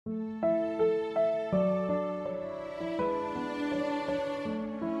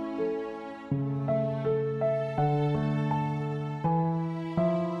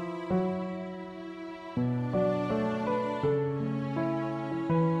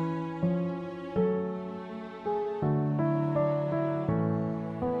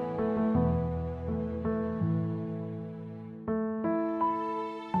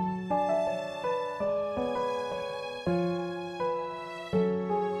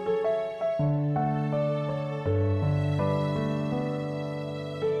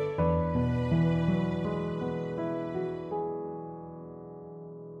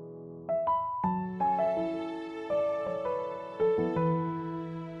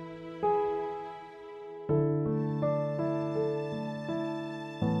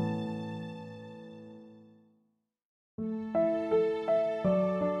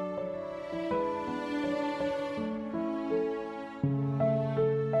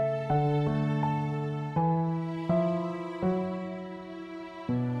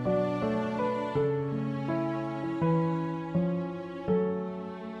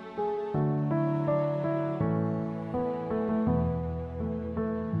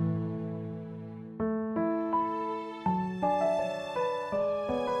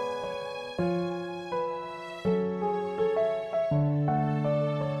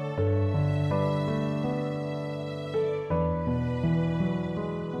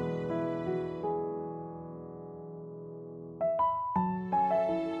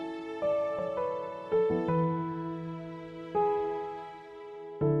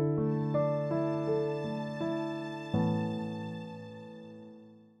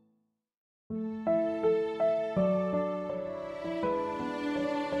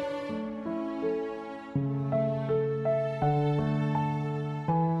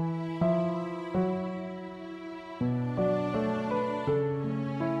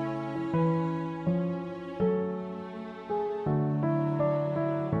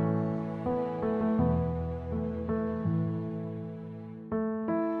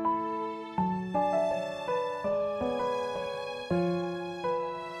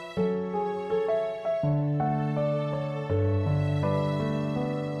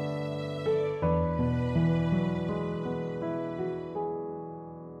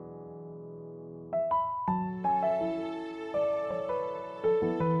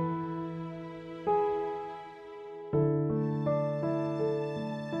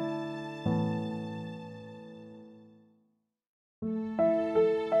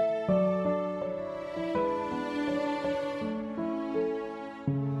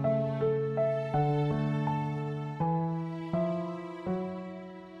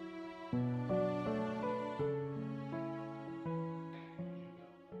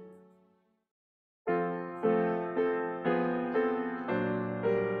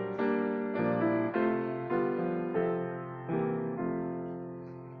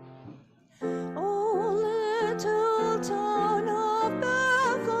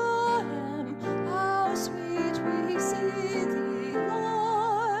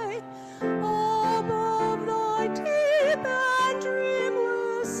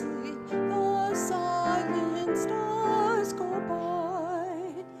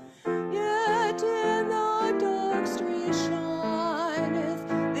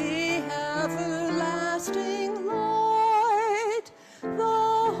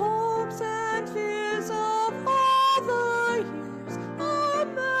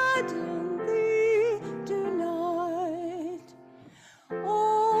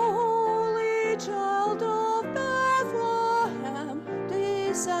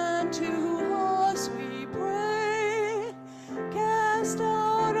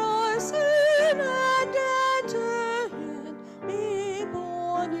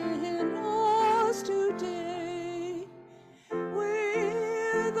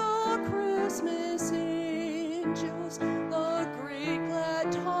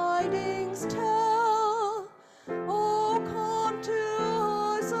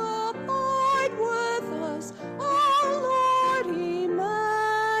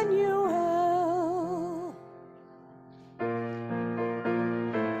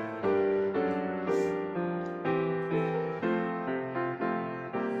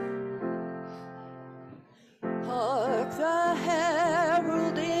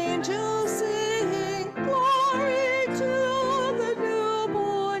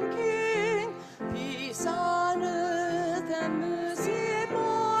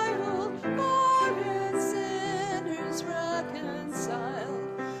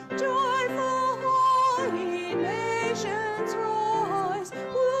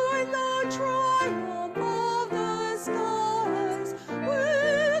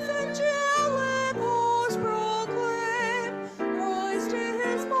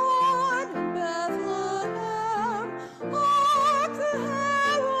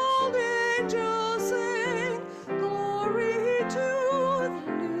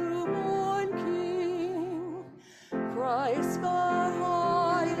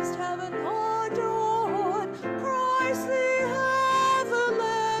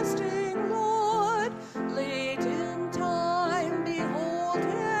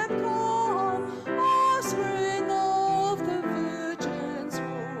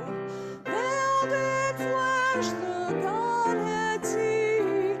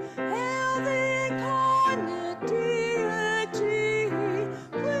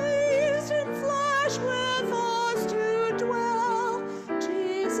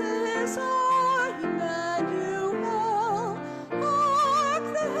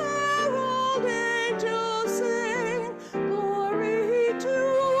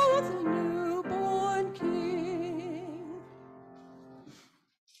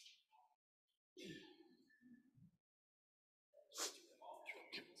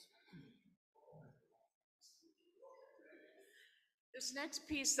This next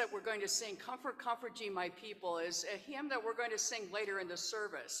piece that we're going to sing, Comfort, Comfort Ye My People, is a hymn that we're going to sing later in the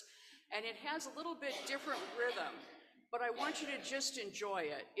service. And it has a little bit different rhythm, but I want you to just enjoy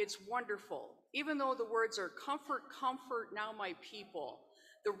it. It's wonderful. Even though the words are comfort, comfort now my people,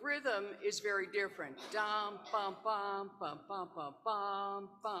 the rhythm is very different. Dum, bum, bum, bum, bum, bum, bum,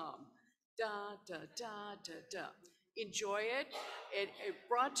 bum. Da, da, da, da, da. Enjoy it. It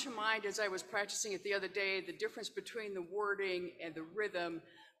brought to mind, as I was practicing it the other day, the difference between the wording and the rhythm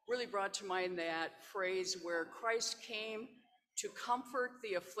really brought to mind that phrase where Christ came to comfort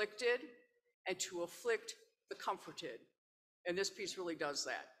the afflicted and to afflict the comforted. And this piece really does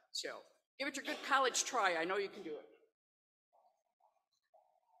that. So give it your good college try. I know you can do it.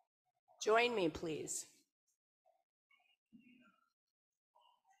 Join me, please.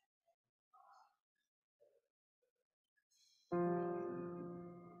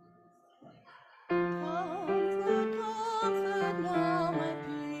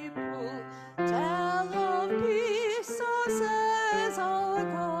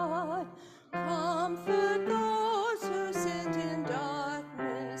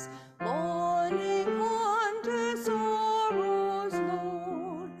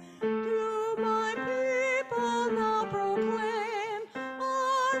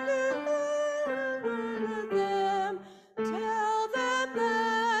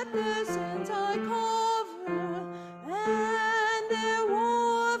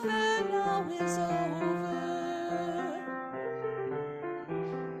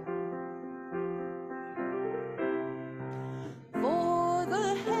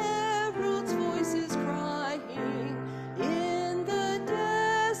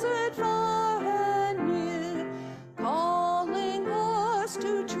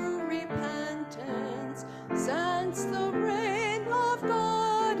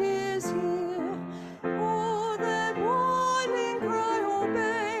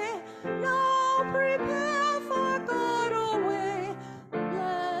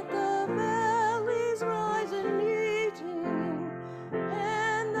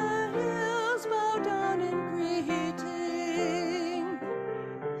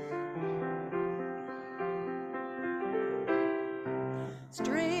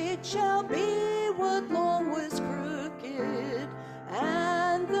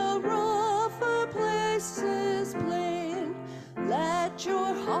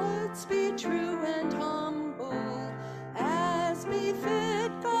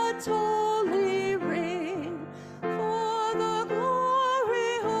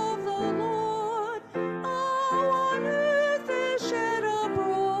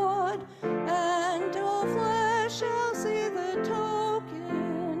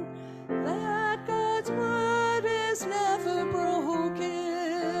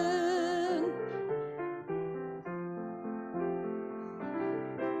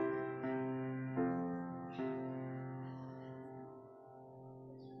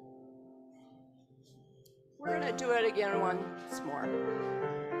 We're going to do it again once more.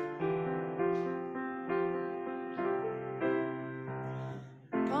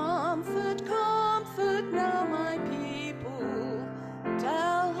 Comfort, comfort now my people,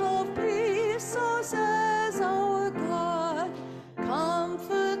 tell of peace, so says our God.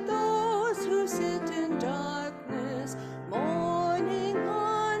 Comfort those who sit in darkness, mourning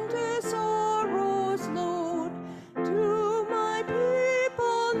under sorrow's load. To my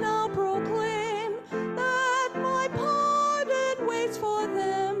people now proclaim that my pardon waits for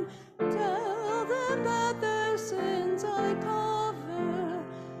them. Tell them that their sins I cover,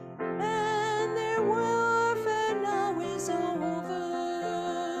 and their warfare now is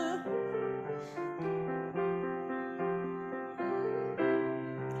over.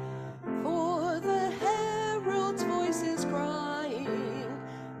 For the herald's voice is crying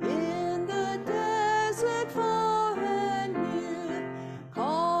in the desert far and near,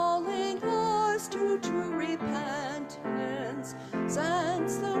 calling us to true repentance,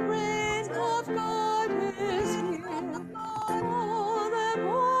 since the reign of God is here. Oh, that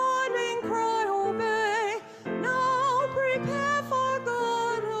warning cry obey, now prepare for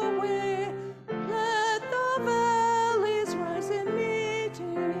God away. Let the valleys rise in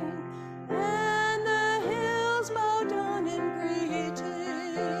meeting, and the hills bow down in greeting.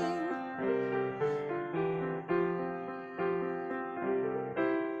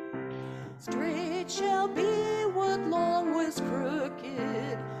 Straight shall be what long was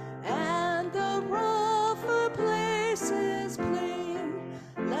crooked, and the rougher places plain.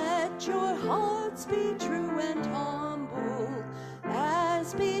 Let your hearts be true and humble,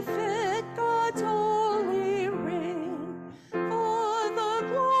 as befit God's holy reign. For the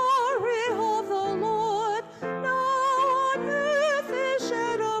glory of the Lord now on earth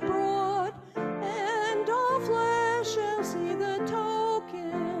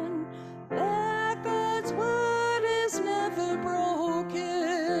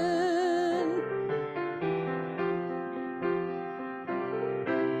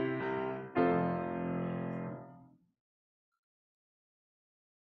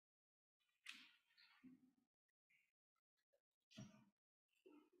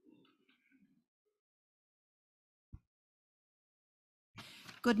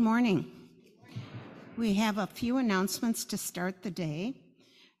Good morning. We have a few announcements to start the day.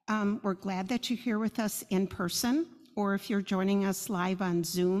 We're glad that you're here with us in person, or if you're joining us live on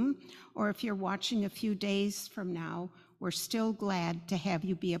Zoom, or if you're watching a few days from now, we're still glad to have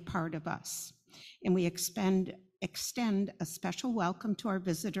you be a part of us. And we extend a special welcome to our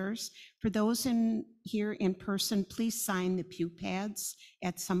visitors. For those here in person, please sign the pew pads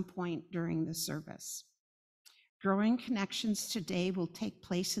at some point during the service. Growing Connections today will take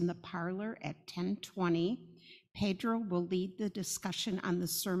place in the parlor at 10:20. Pedro will lead the discussion on the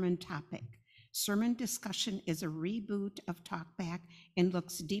sermon topic. Sermon discussion is a reboot of Talkback and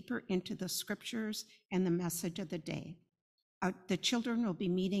looks deeper into the scriptures and the message of the day. The children will be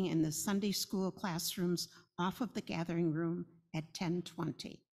meeting in the Sunday school classrooms off of the gathering room at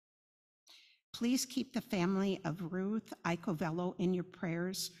 10:20. Please keep the family of Ruth Icovello in your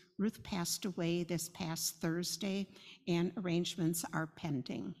prayers. Ruth passed away this past Thursday, and arrangements are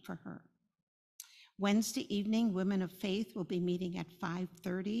pending for her. Wednesday evening, Women of Faith will be meeting at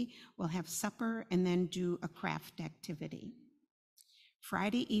 5:30. We'll have supper and then do a craft activity.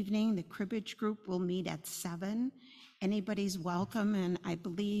 Friday evening, the cribbage group will meet at 7. Anybody's welcome, and I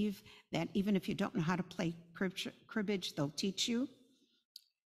believe that even if you don't know how to play cribbage, they'll teach you.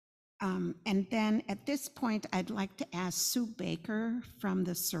 And then at this point, I'd like to ask Sue Baker from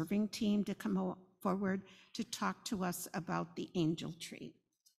the serving team to come forward to talk to us about the angel tree.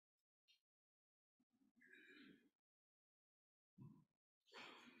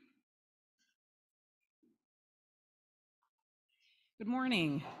 Good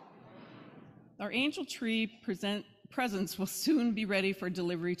morning. Our angel tree presents will soon be ready for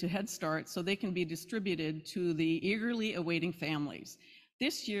delivery to Head Start so they can be distributed to the eagerly awaiting families.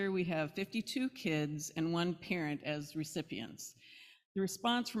 This year we have 52 kids and 1 parent as recipients. The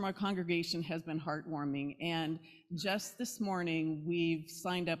response from our congregation has been heartwarming, and just this morning we've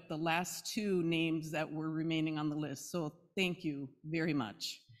signed up the last 2 names that were remaining on the list, so thank you very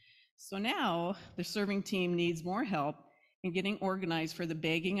much. So now the serving team needs more help in getting organized for the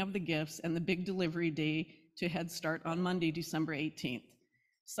bagging of the gifts and the big delivery day to Head Start on Monday, December 18th.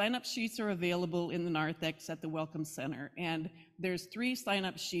 Sign-up sheets are available in the narthex at the Welcome Center, and there's 3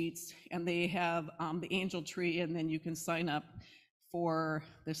 sign-up sheets, and they have the angel tree, and then you can sign up for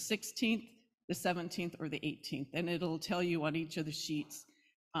the 16th, the 17th, or the 18th, and it'll tell you on each of the sheets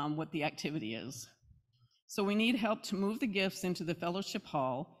what the activity is. So we need help to move the gifts into the fellowship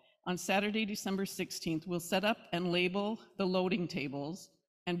hall. On Saturday, December 16th, we'll set up and label the loading tables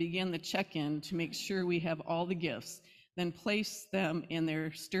and begin the check-in to make sure we have all the gifts, then place them in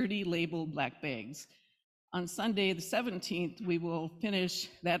their sturdy labeled black bags. On Sunday, the 17th, we will finish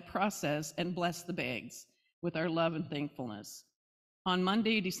that process and bless the bags with our love and thankfulness. On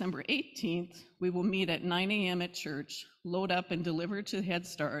Monday, December 18th, we will meet at 9 a.m. at church, load up and deliver to Head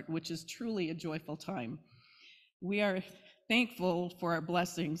Start, which is truly a joyful time. We are thankful for our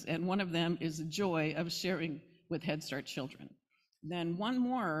blessings, and one of them is the joy of sharing with Head Start children. Then one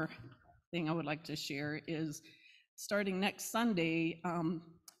more thing I would like to share is starting next Sunday,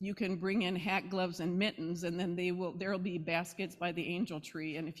 you can bring in hat, gloves, and mittens, and then there'll be baskets by the angel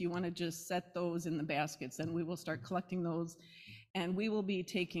tree, and if you want to just set those in the baskets, then we will start collecting those, and we will be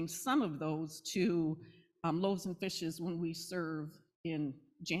taking some of those to Loaves and Fishes when we serve in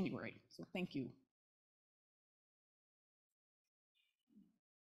January. So thank you.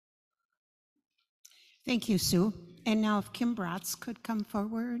 Thank you, Sue. And now if Kim Bratz could come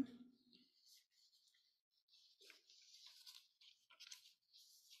forward.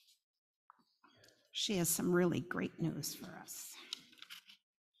 She has some really great news for us.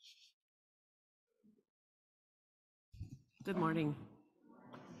 Good morning.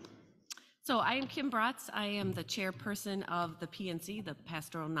 So I am Kim Bratz. I am the chairperson of the PNC, the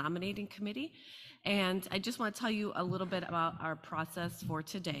Pastoral Nominating Committee. And I just want to tell you a little bit about our process for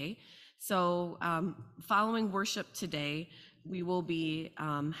today. So following worship today, we will be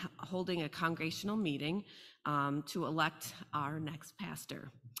holding a congregational meeting to elect our next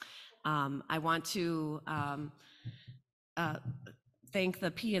pastor. I want to thank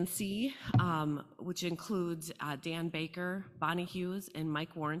the PNC, which includes Dan Baker, Bonnie Hughes, and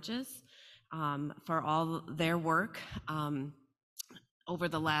Mike Warranges for all their work over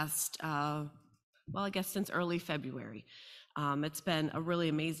the last, well, I guess since early February. It's been a really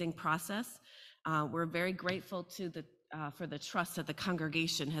amazing process. We're very grateful to for the trust that the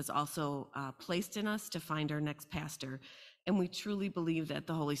congregation has also placed in us to find our next pastor. And we truly believe that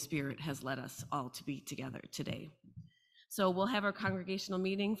the Holy Spirit has led us all to be together today. So we'll have our congregational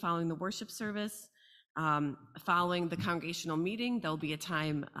meeting following the worship service. Following the congregational meeting, there'll be a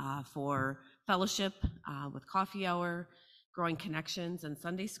time for fellowship with coffee hour, Growing Connections, and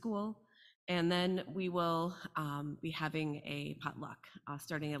Sunday School. And then we will be having a potluck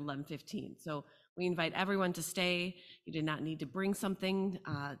starting at 11:15. So we invite everyone to stay. You do not need to bring something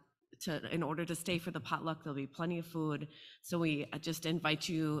in order to stay for the potluck. There'll be plenty of food. So we just invite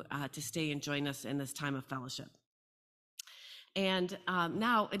you to stay and join us in this time of fellowship. And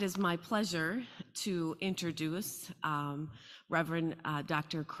now it is my pleasure to introduce Reverend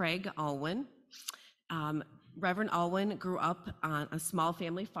Dr. Craig Alwyn. Reverend Alwyn grew up on a small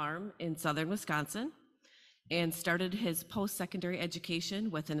family farm in southern Wisconsin and started his post-secondary education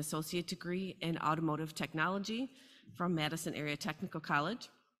with an associate degree in automotive technology from Madison Area Technical College.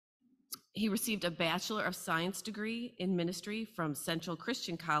 He received a Bachelor of Science degree in ministry from Central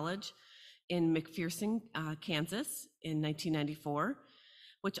Christian College in McPherson, Kansas in 1994,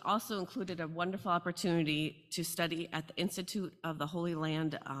 which also included a wonderful opportunity to study at the Institute of the Holy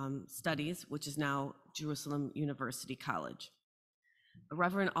Land Studies, which is now Jerusalem University College.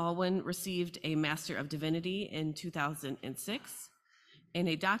 Reverend Alwyn received a Master of Divinity in 2006 and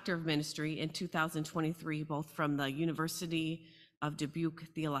a Doctor of Ministry in 2023, both from the University of Dubuque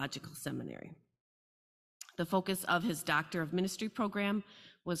Theological Seminary. The focus of his Doctor of Ministry program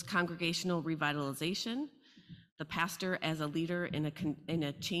was congregational revitalization, the pastor as a leader in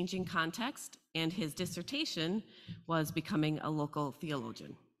a changing context, and his dissertation was becoming a local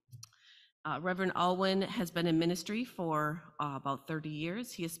theologian. Reverend Alwyn has been in ministry for about 30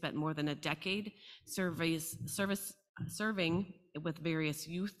 years. He has spent more than a decade serving with various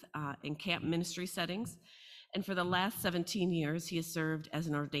youth and camp ministry settings. And for the last 17 years, he has served as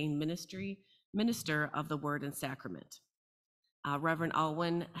an ordained minister of the Word and Sacrament. Reverend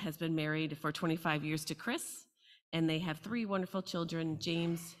Alwyn has been married for 25 years to Kris, and they have 3 wonderful children,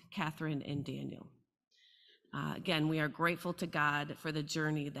 James, Catherine, and Daniel. Again, we are grateful to God for the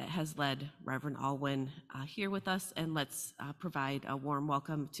journey that has led Reverend Alwyn here with us, and let's provide a warm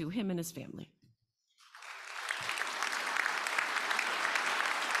welcome to him and his family.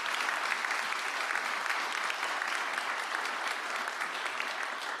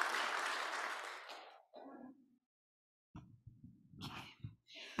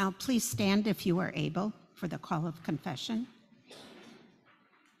 Now, please stand if you are able for the call of confession.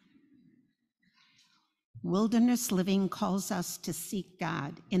 Wilderness living calls us to seek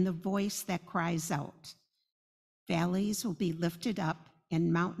God in the voice that cries out. Valleys will be lifted up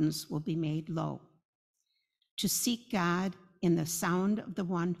and mountains will be made low. To seek God in the sound of the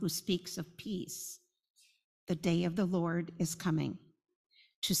one who speaks of peace. The day of the Lord is coming.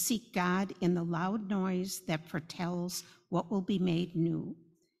 To seek God in the loud noise that foretells what will be made new.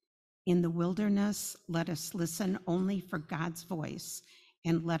 In the wilderness, let us listen only for God's voice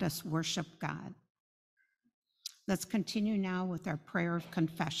and let us worship God. Let's continue now with our prayer of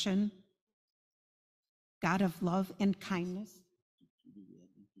confession. God of love and kindness.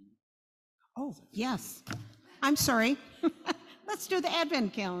 Oh, yes. I'm sorry. Let's do the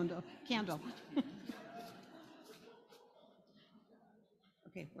Advent candle.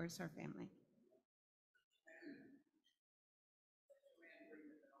 Okay, where's our family?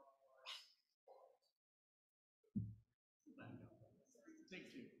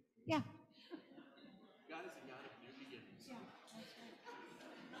 Yeah. God is a God of new beginnings.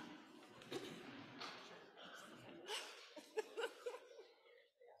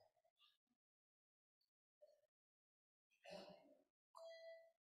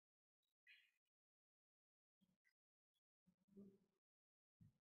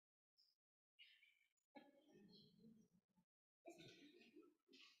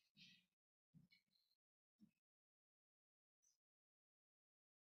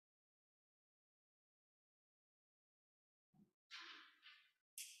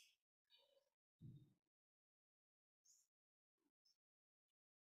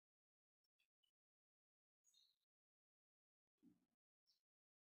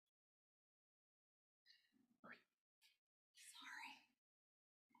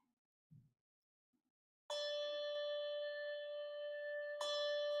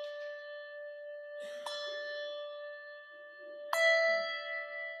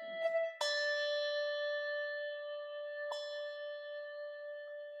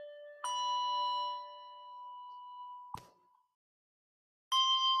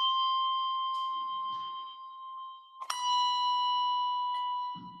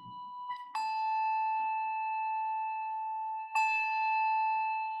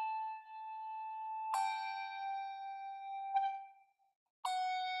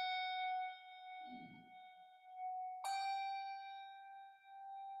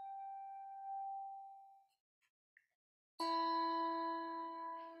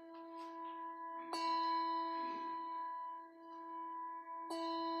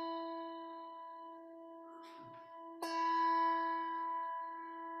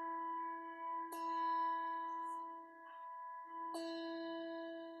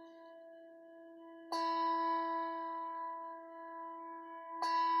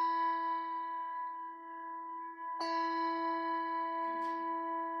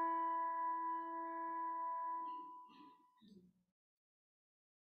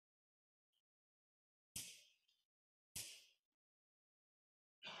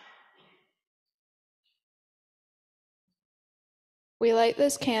 We light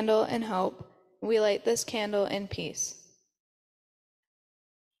this candle in hope. We light this candle in peace.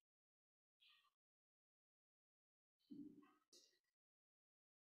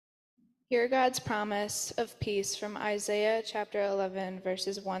 Hear God's promise of peace from Isaiah chapter 11,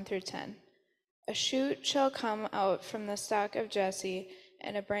 verses 1 through 10. A shoot shall come out from the stock of Jesse,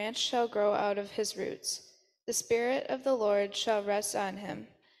 and a branch shall grow out of his roots. The Spirit of the Lord shall rest on him,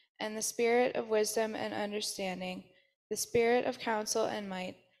 and the Spirit of wisdom and understanding, the Spirit of counsel and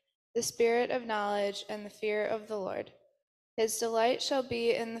might, the Spirit of knowledge and the fear of the Lord. His delight shall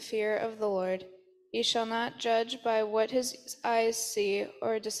be in the fear of the Lord. He shall not judge by what his eyes see,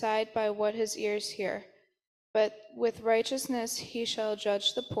 or decide by what his ears hear. But with righteousness he shall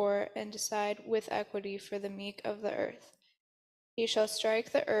judge the poor, and decide with equity for the meek of the earth. He shall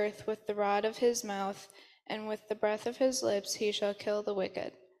strike the earth with the rod of his mouth, and with the breath of his lips he shall kill the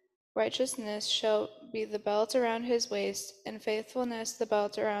wicked. Righteousness shall be the belt around his waist, and faithfulness the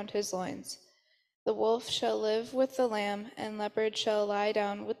belt around his loins. The wolf shall live with the lamb, and leopard shall lie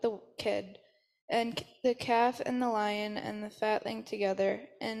down with the kid, and the calf and the lion and the fatling together,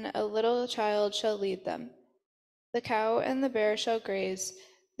 and a little child shall lead them. The cow and the bear shall graze,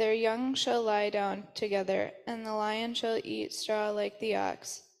 their young shall lie down together, and the lion shall eat straw like the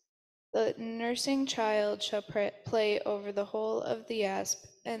ox. The nursing child shall play over the hole of the asp,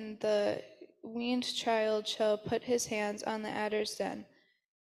 and the weaned child shall put his hands on the adder's den.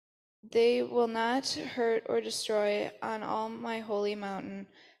 They will not hurt or destroy on all my holy mountain,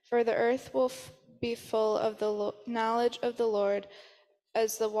 for the earth will be full of the knowledge of the Lord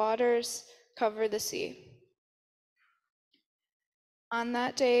as the waters cover the sea. On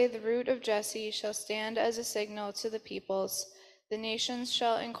that day the root of Jesse shall stand as a signal to the peoples. The nations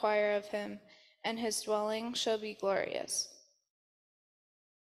shall inquire of him, and his dwelling shall be glorious.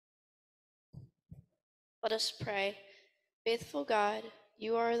 Let us pray. Faithful God,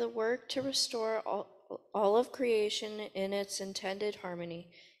 you are the work to restore all of creation in its intended harmony.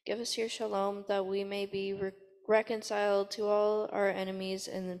 Give us your shalom, that we may be reconciled to all our enemies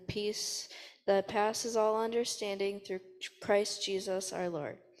in the peace that passes all understanding through Christ Jesus our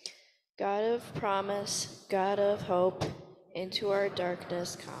Lord. God of promise, God of hope, into our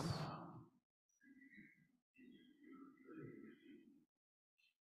darkness come.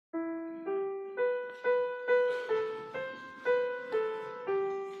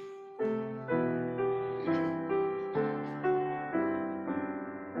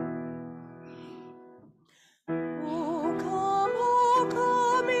 O come,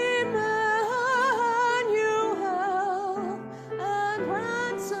 Emmanuel, and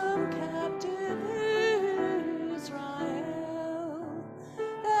ransom captive Israel,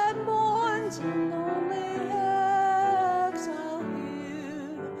 that mourns in lonely exile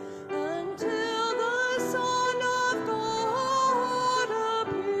here, until the Son of God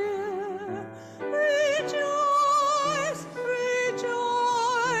appear. Rejoice,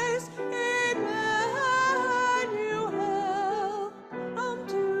 rejoice, Emmanuel, come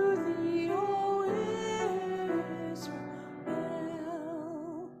to thee, O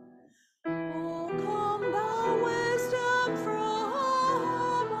Israel. O come, thou wisdom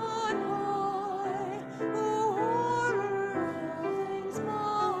from on high, who order all things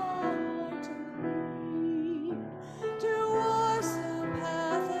mightily. To us the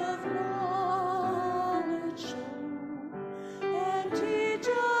path of knowledge show, and teach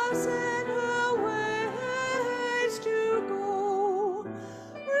us in her ways to go.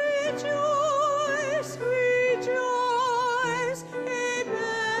 Rejoice, rejoice,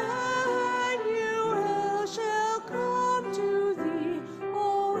 Emmanuel shall come to thee,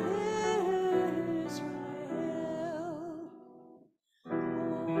 O Israel. O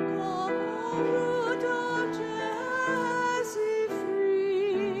come, O root of Jesse,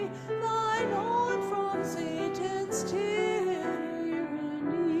 free thine own from Satan's tyranny.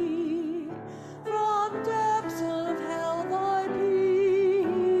 From depths of hell thy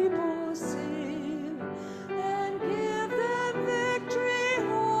people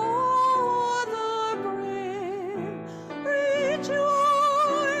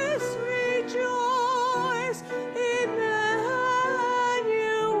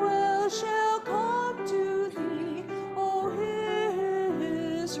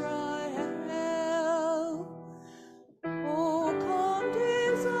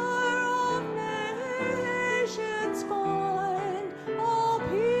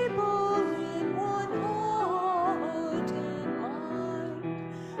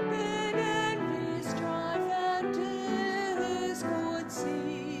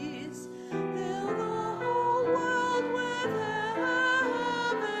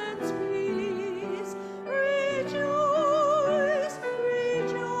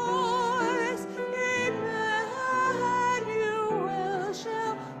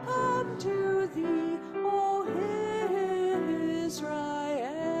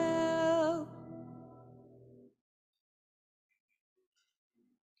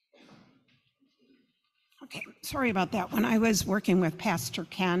Okay, sorry about that. When I was working with Pastor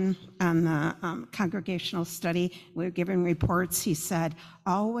Ken on the congregational study, we were giving reports. He said,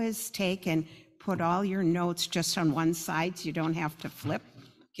 always take and put all your notes just on one side so you don't have to flip.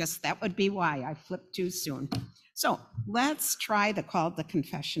 Guess that would be why I flipped too soon. So let's try the call to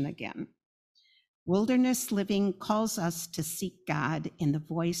confession again. Wilderness living calls us to seek God in the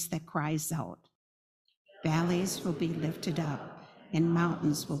voice that cries out. Valleys will be lifted up and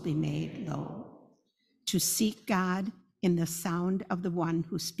mountains will be made low. To seek God in the sound of the one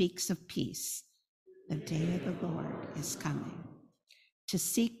who speaks of peace. The day of the Lord is coming. To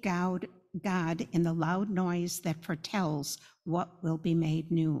seek God in the loud noise that foretells what will be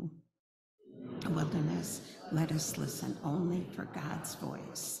made new. The wilderness, let us listen only for God's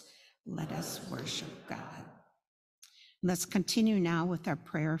voice. Let us worship God. Let's continue now with our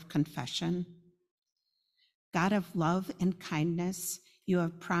prayer of confession. God of love and kindness, you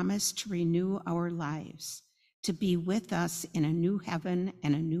have promised to renew our lives, to be with us in a new heaven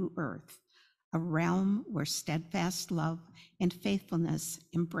and a new earth, a realm where steadfast love and faithfulness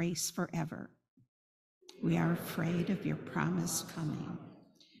embrace forever. We are afraid of your promise coming.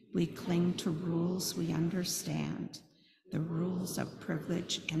 We cling to rules we understand, the rules of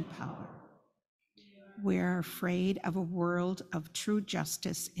privilege and power. We are afraid of a world of true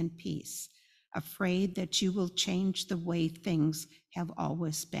justice and peace, afraid that you will change the way things have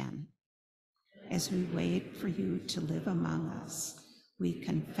always been. As we wait for you to live among us, we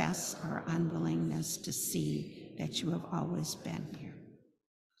confess our unwillingness to see that you have always been here.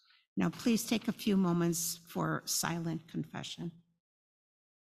 Now, please take a few moments for silent confession.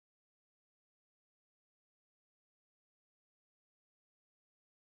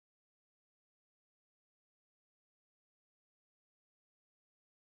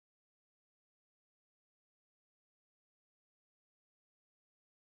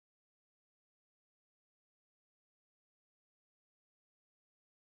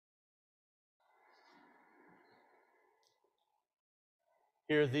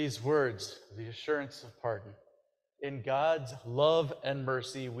 Hear these words, the assurance of pardon. In God's love and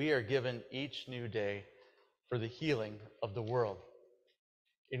mercy, we are given each new day for the healing of the world.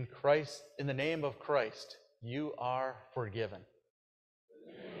 In Christ, in the name of Christ, you are forgiven.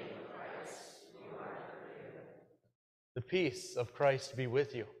 In the name of Christ, you are forgiven. The peace of Christ be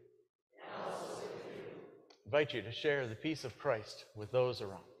with you. And also with you. I invite you to share the peace of Christ with those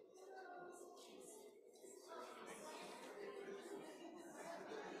around.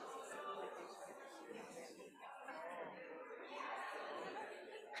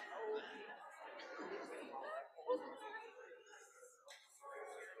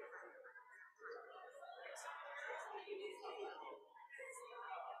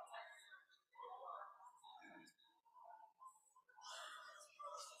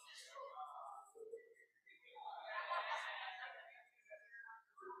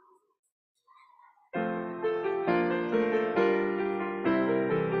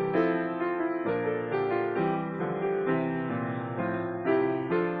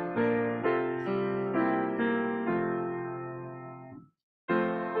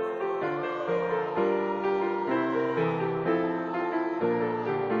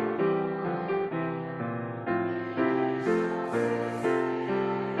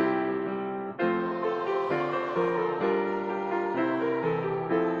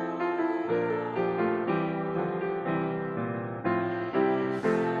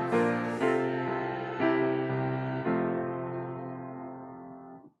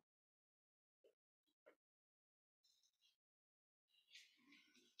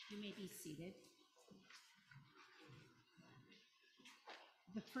 You may be seated.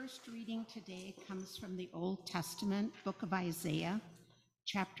 The first reading today comes from the Old Testament, book of Isaiah,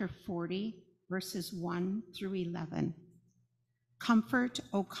 chapter 40, verses 1 through 11. Comfort,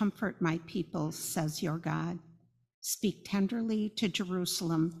 O comfort my people, says your God. Speak tenderly to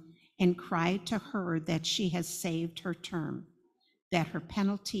Jerusalem and cry to her that she has saved her term, that her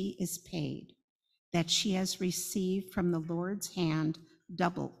penalty is paid, that she has received from the Lord's hand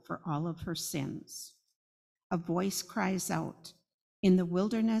double for all of her sins. A voice cries out, in the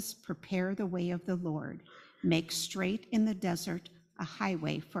wilderness, prepare the way of the Lord. Make straight in the desert a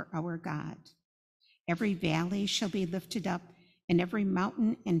highway for our God. Every valley shall be lifted up, and every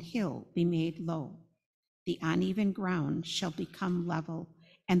mountain and hill be made low. The uneven ground shall become level,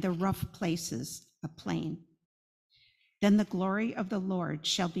 and the rough places a plain. Then the glory of the Lord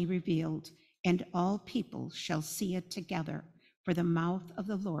shall be revealed, and all people shall see it together, for the mouth of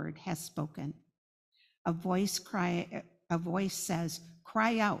the Lord has spoken. A voice says,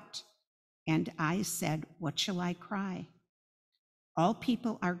 cry out. And I said, what shall I cry? All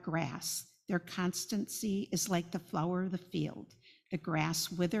people are grass. Their constancy is like the flower of the field. The grass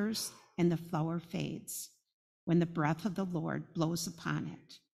withers and the flower fades when the breath of the Lord blows upon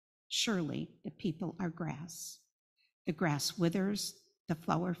it. Surely the people are grass. The grass withers, the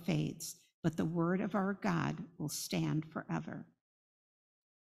flower fades, but the word of our God will stand forever.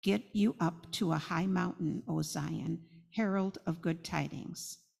 Get you up to a high mountain, O Zion, herald of good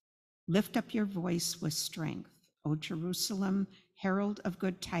tidings. Lift up your voice with strength, O Jerusalem, herald of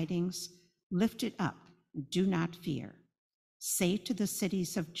good tidings. Lift it up, do not fear. Say to the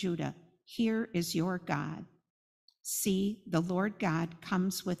cities of Judah, here is your God. See, the Lord God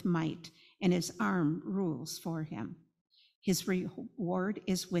comes with might, and his arm rules for him. His reward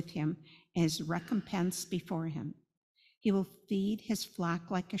is with him, and his recompense before him. He will feed his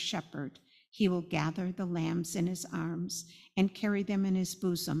flock like a shepherd. He will gather the lambs in his arms and carry them in his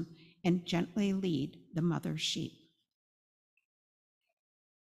bosom and gently lead the mother sheep.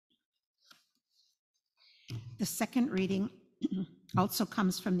 The second reading also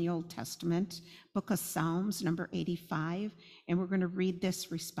comes from the Old Testament, Book of Psalms, number 85, and we're going to read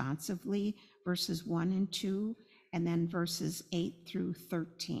this responsively, verses 1 and 2, and then verses 8 through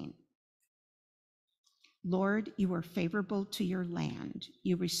 13. Lord, you were favorable to your land.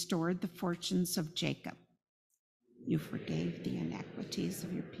 You restored the fortunes of Jacob. You forgave the iniquities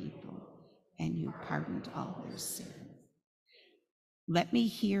of your people, and you pardoned all their sins. Let me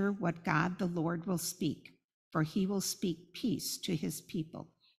hear what God the Lord will speak, for he will speak peace to his people,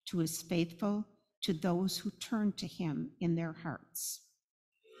 to his faithful, to those who turn to him in their hearts.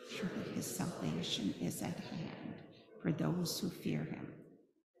 Surely his salvation is at hand for those who fear him,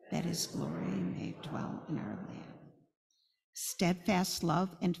 that his glory may dwell in our land. Steadfast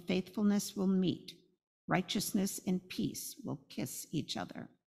love and faithfulness will meet. Righteousness and peace will kiss each other.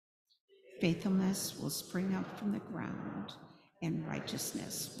 Faithfulness will spring up from the ground, and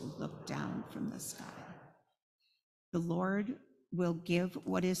righteousness will look down from the sky. The Lord will give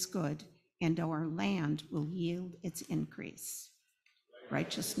what is good, and our land will yield its increase.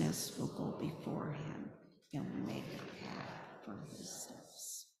 Righteousness will go before him and will make a path for his steps.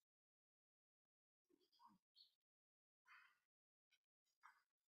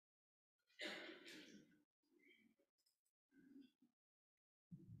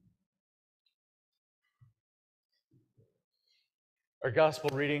 Our gospel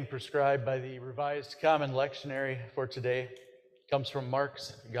reading prescribed by the Revised Common Lectionary for today comes from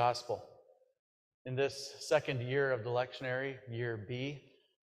Mark's Gospel. In this second year of the lectionary, year B,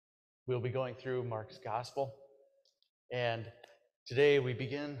 we'll be going through Mark's Gospel. And today we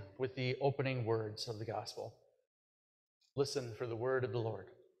begin with the opening words of the Gospel. Listen for the word of the Lord.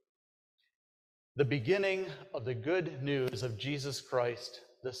 The beginning of the good news of Jesus Christ,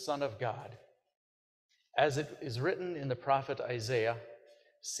 the Son of God. As it is written in the prophet Isaiah,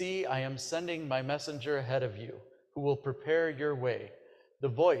 see, I am sending my messenger ahead of you, who will prepare your way, the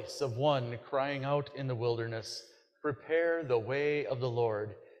voice of one crying out in the wilderness, prepare the way of the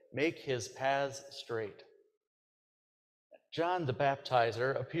Lord, make his paths straight. John the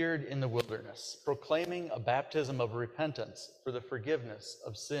Baptizer appeared in the wilderness, proclaiming a baptism of repentance for the forgiveness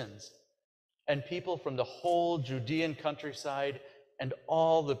of sins. And people from the whole Judean countryside and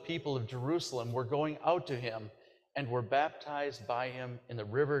all the people of Jerusalem were going out to him and were baptized by him in the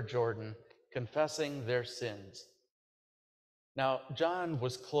river Jordan, confessing their sins. Now, John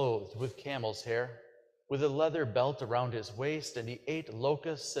was clothed with camel's hair, with a leather belt around his waist, and he ate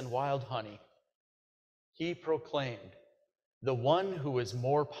locusts and wild honey. He proclaimed, the one who is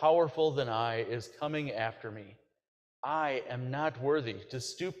more powerful than I is coming after me. I am not worthy to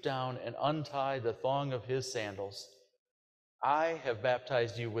stoop down and untie the thong of his sandals. I have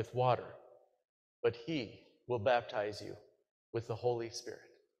baptized you with water, but he will baptize you with the Holy Spirit.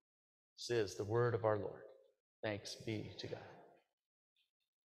 This is the word of our Lord. Thanks be to God.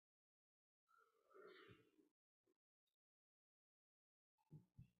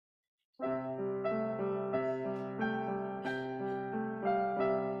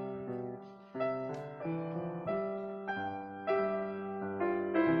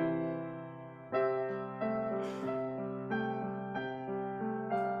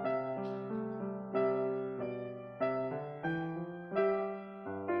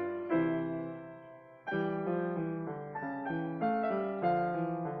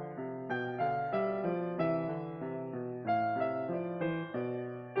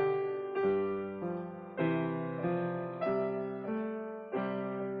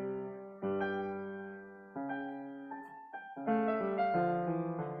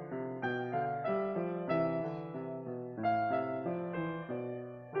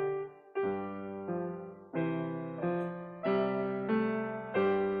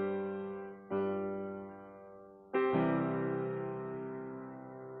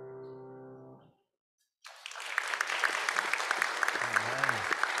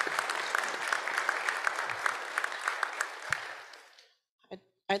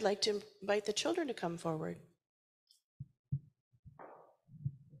 I'd like to invite the children to come forward.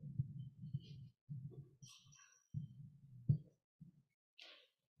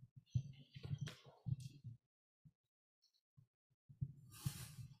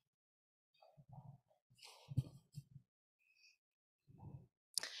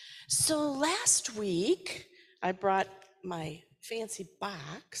 So last week, I brought my fancy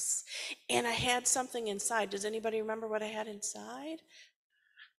box, and I had something inside. Does anybody remember what I had inside?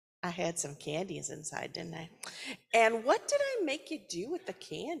 I had some candies inside, didn't I? And what did I make you do with the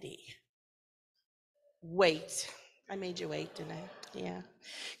candy? Wait. I made you wait, didn't I? Yeah.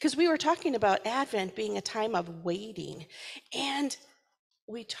 Because we were talking about Advent being a time of waiting. And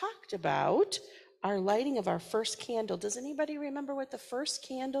we talked about our lighting of our first candle. Does anybody remember what the first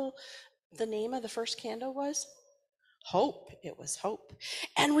candle, the name of the first candle was? Hope. It was hope.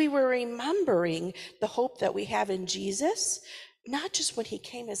 And we were remembering the hope that we have in Jesus, not just when he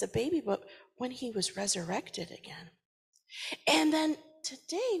came as a baby, but when he was resurrected again. And then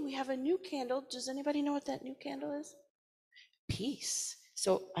today we have a new candle. Does anybody know what that new candle is? Peace.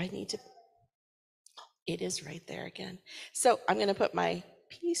 So I need to, it is right there again. So I'm going to put my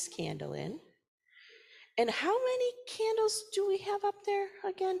peace candle in. And how many candles do we have up there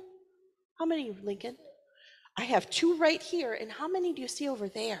again? How many, Lincoln? I have 2 right here. And how many do you see over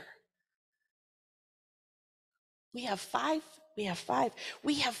there? We have 5. We have 5.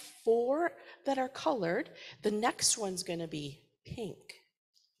 We have 4 that are colored. The next one's going to be pink.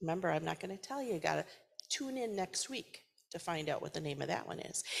 Remember, I'm not going to tell you. You got to tune in next week to find out what the name of that one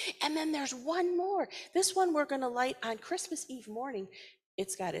is. And then there's one more. This one we're going to light on Christmas Eve morning.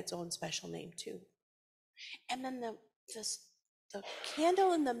 It's got its own special name too. And then the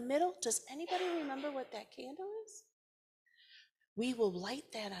candle in the middle, does anybody remember what that candle is? We will light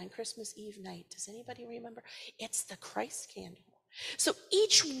that on Christmas Eve night. Does anybody remember? It's the Christ candle. So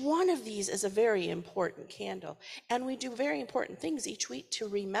each one of these is a very important candle. And we do very important things each week to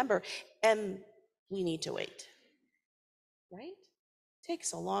remember. And we need to wait. Right?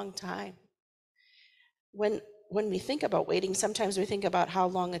 Takes a long time. When we think about waiting, sometimes we think about how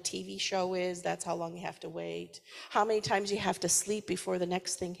long a TV show is. That's how long you have to wait. How many times you have to sleep before the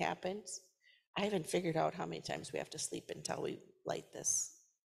next thing happens. I haven't figured out how many times we have to sleep until we light this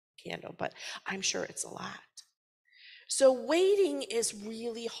candle, but I'm sure it's a lot. So waiting is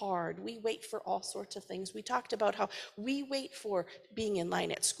really hard. We wait for all sorts of things. We talked about how we wait for being in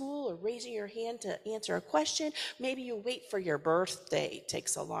line at school or raising your hand to answer a question. Maybe you wait for your birthday. It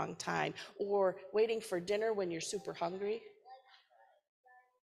takes a long time. Or waiting for dinner when you're super hungry.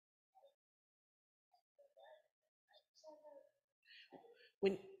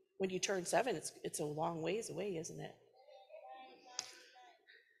 When you turn 7, it's a long ways away, isn't it?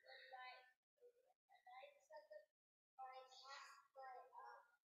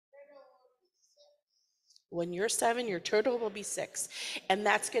 When you're 7, your turtle will be 6. And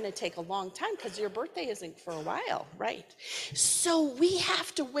that's going to take a long time because your birthday isn't for a while, right? So we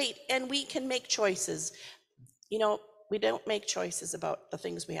have to wait, and we can make choices. You know, we don't make choices about the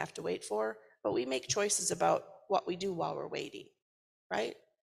things we have to wait for, but we make choices about what we do while we're waiting, right?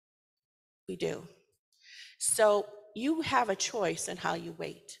 We do. So you have a choice in how you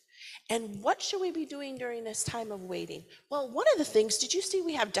wait. And what should we be doing during this time of waiting? Well, one of the things, did you see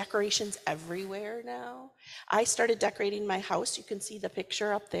we have decorations everywhere now? I started decorating my house. You can see the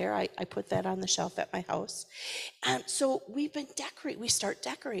picture up there. I put that on the shelf at my house. And so we start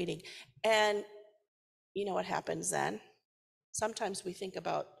decorating. And you know what happens then? Sometimes we think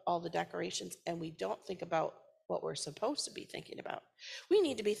about all the decorations and we don't think about what we're supposed to be thinking about. We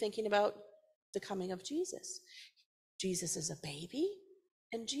need to be thinking about the coming of Jesus. Jesus is a baby.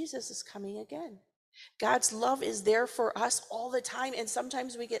 And Jesus is coming again. God's love is there for us all the time. And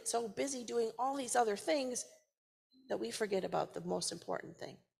sometimes we get so busy doing all these other things that we forget about the most important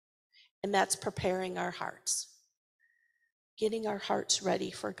thing. And that's preparing our hearts, getting our hearts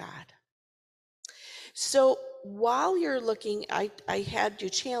ready for God. So while you're looking, I had you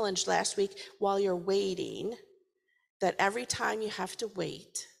challenged last week while you're waiting, that every time you have to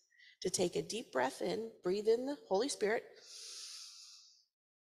wait, to take a deep breath in, breathe in the Holy Spirit,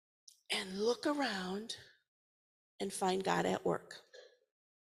 and look around and find God at work.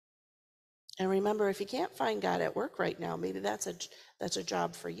 And remember, if you can't find God at work right now, maybe that's a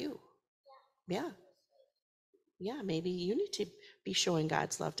job for you. Yeah, maybe you need to be showing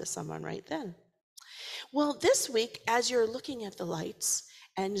God's love to someone right then. Well, this week, as you're looking at the lights,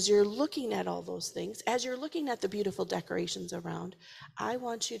 and as you're looking at all those things, as you're looking at the beautiful decorations around, I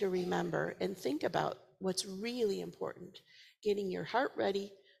want you to remember and think about what's really important, getting your heart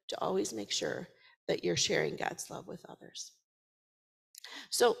ready to always make sure that you're sharing God's love with others.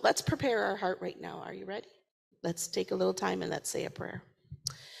 So let's prepare our heart right now. Are you ready? Let's take a little time and let's say a prayer.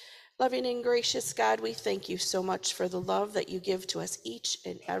 Loving and gracious God, we thank you so much for the love that you give to us each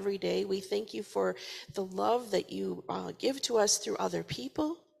and every day. We thank you for the love that you give to us through other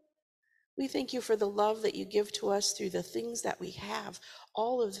people. We thank you for the love that you give to us through the things that we have,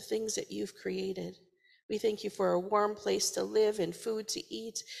 all of the things that you've created. We thank you for a warm place to live and food to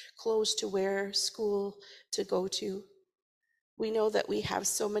eat, clothes to wear, school to go to. We know that we have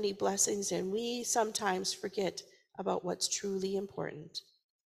so many blessings and we sometimes forget about what's truly important.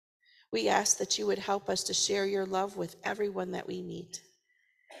 We ask that you would help us to share your love with everyone that we meet.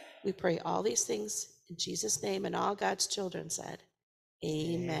 We pray all these things in Jesus' name, and all God's children said,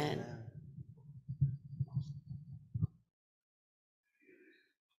 Amen.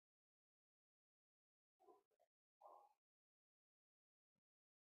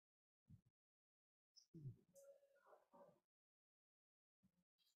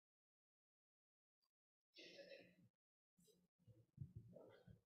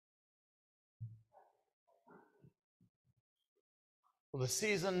 Well, the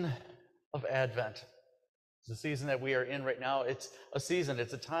season of Advent, the season that we are in right now, it's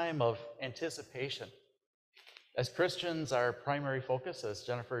a time of anticipation. As Christians, our primary focus, as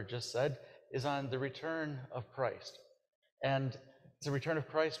Jennifer just said, is on the return of Christ. And it's the return of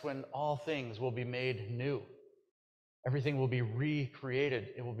Christ when all things will be made new. Everything will be recreated.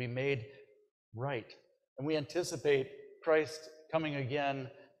 It will be made right. And we anticipate Christ coming again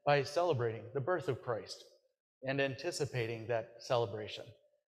by celebrating the birth of Christ and anticipating that celebration.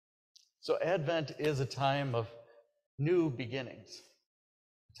 So Advent is a time of new beginnings,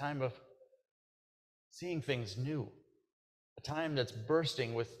 a time of seeing things new, a time that's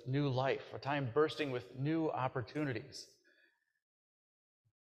bursting with new life, a time bursting with new opportunities.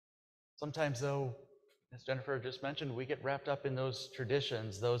 Sometimes, though, as Jennifer just mentioned, we get wrapped up in those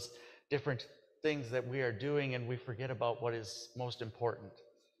traditions, those different things that we are doing, and we forget about what is most important.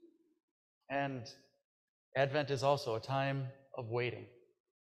 And Advent is also a time of waiting.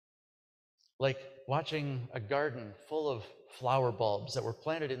 Like watching a garden full of flower bulbs that were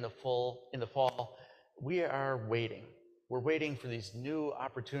planted in the fall, we are waiting. We're waiting for these new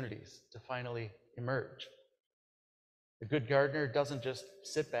opportunities to finally emerge. The good gardener doesn't just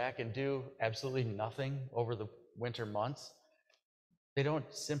sit back and do absolutely nothing over the winter months. They don't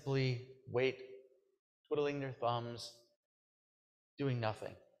simply wait, twiddling their thumbs, doing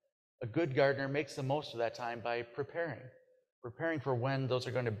nothing. A good gardener makes the most of that time by preparing for when those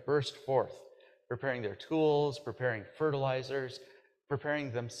are going to burst forth, preparing their tools, preparing fertilizers,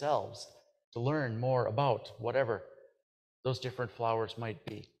 preparing themselves to learn more about whatever those different flowers might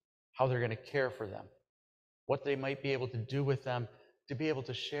be, how they're going to care for them, what they might be able to do with them to be able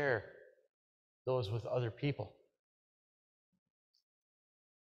to share those with other people.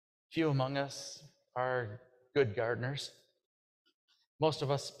 Few among us are good gardeners. Most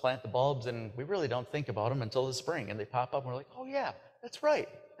of us plant the bulbs and we really don't think about them until the spring, and they pop up and we're like, oh yeah, that's right.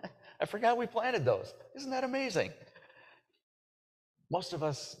 I forgot we planted those. Isn't that amazing? Most of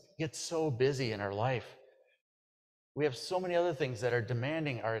us get so busy in our life. We have so many other things that are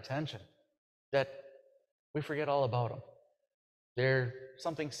demanding our attention that we forget all about them. They're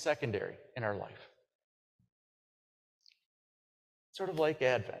something secondary in our life. Sort of like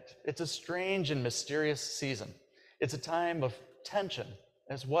Advent. It's a strange and mysterious season. It's a time of tension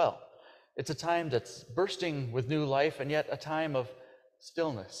as well. It's a time that's bursting with new life, and yet a time of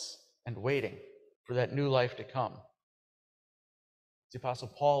stillness and waiting for that new life to come. The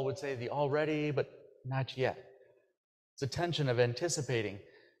Apostle Paul would say the already, but not yet. It's a tension of anticipating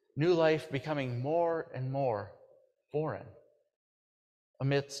new life becoming more and more foreign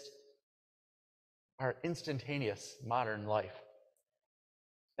amidst our instantaneous modern life.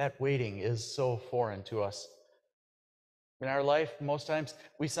 That waiting is so foreign to us. In our life, most times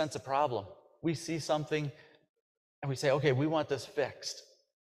we sense a problem. We see something and we say, okay, we want this fixed.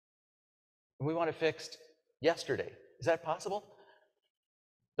 And we want it fixed yesterday. Is that possible?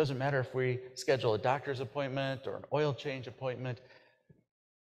 Doesn't matter if we schedule a doctor's appointment or an oil change appointment.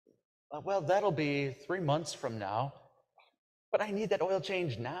 Well, that'll be 3 months from now, but I need that oil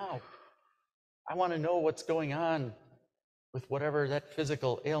change now. I want to know what's going on with whatever that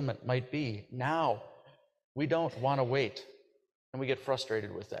physical ailment might be now. We don't want to wait, and we get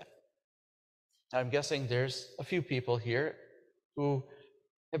frustrated with that. I'm guessing there's a few people here who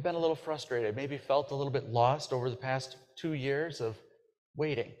have been a little frustrated, maybe felt a little bit lost over the past 2 years of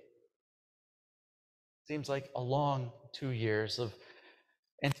waiting. Seems like a long 2 years of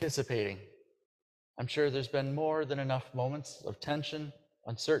anticipating. I'm sure there's been more than enough moments of tension,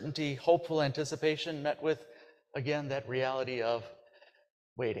 uncertainty, hopeful anticipation met with, again, that reality of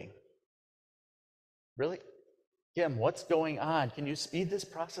waiting. Really? Kim, what's going on? Can you speed this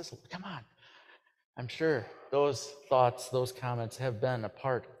process? Come on. I'm sure those thoughts, those comments have been a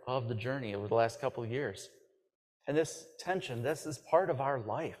part of the journey over the last couple of years. And this tension, this is part of our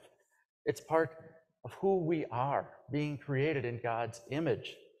life. It's part of who we are, being created in God's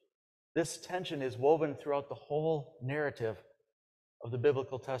image. This tension is woven throughout the whole narrative of the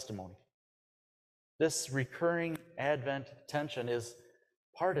biblical testimony. This recurring Advent tension is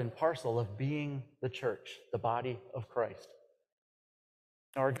part and parcel of being the church, the body of Christ.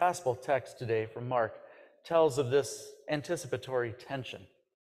 Our gospel text today from Mark tells of this anticipatory tension.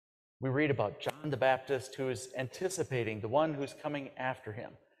 We read about John the Baptist who is anticipating the one who's coming after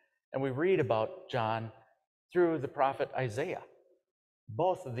him. And we read about John through the prophet Isaiah.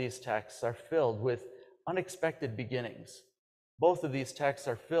 Both of these texts are filled with unexpected beginnings. Both of these texts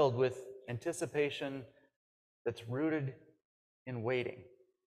are filled with anticipation that's rooted in waiting.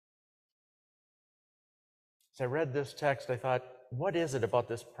 As I read this text, I thought, what is it about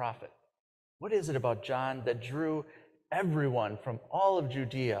this prophet? What is it about John that drew everyone from all of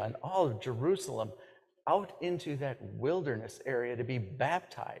Judea and all of Jerusalem out into that wilderness area to be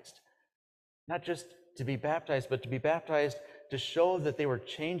baptized? Not just to be baptized, but to be baptized to show that they were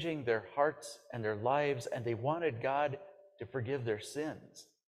changing their hearts and their lives, and they wanted God to forgive their sins.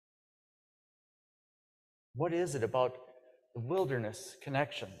 What is it about the wilderness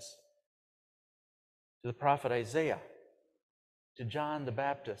connections to the prophet Isaiah, to John the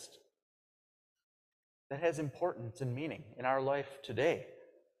Baptist, that has importance and meaning in our life today?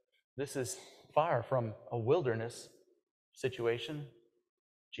 This is far from a wilderness situation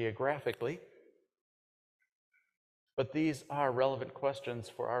geographically, but these are relevant questions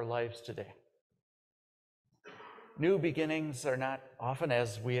for our lives today. New beginnings are not often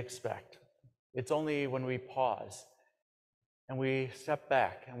as we expect. It's only when we pause and we step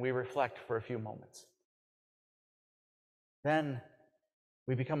back and we reflect for a few moments. Then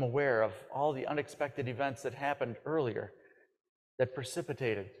we become aware of all the unexpected events that happened earlier that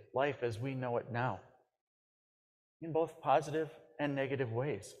precipitated life as we know it now, in both positive and negative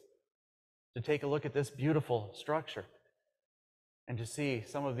ways. To take a look at this beautiful structure and to see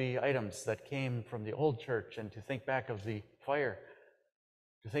some of the items that came from the old church, and to think back of the fire,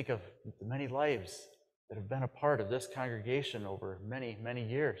 to think of the many lives that have been a part of this congregation over many, many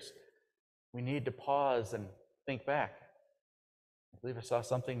years. We need to pause and think back. I believe I saw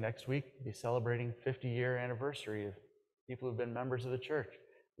something next week, we'll be celebrating 50-year anniversary of people who've been members of the church.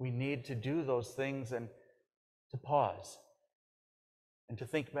 We need to do those things and to pause and to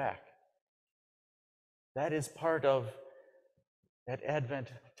think back. That is part of that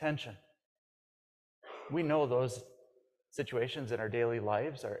Advent tension. We know those situations in our daily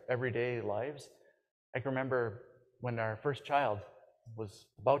lives, our everyday lives. I can remember when our first child was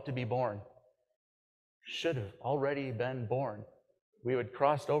about to be born, should have already been born. We had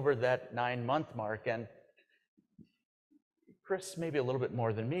crossed over that 9-month mark, and Kris, maybe a little bit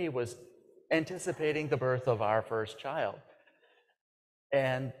more than me, was anticipating the birth of our first child.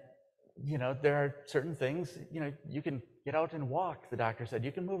 And there are certain things, you can get out and walk, the doctor said.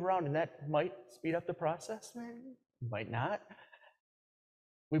 You can move around, and that might speed up the process, might not.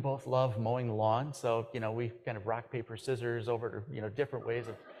 We both love mowing the lawn, so, we kind of rock, paper, scissors over, different ways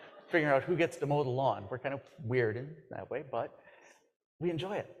of figuring out who gets to mow the lawn. We're kind of weird in that way, but we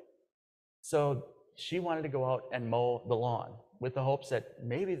enjoy it. So she wanted to go out and mow the lawn with the hopes that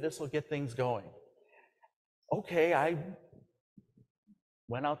maybe this will get things going. Okay, I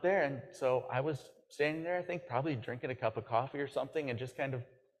went out there, and so I was standing there, I think probably drinking a cup of coffee or something, and just kind of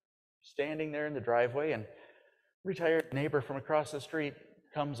standing there in the driveway, and retired neighbor from across the street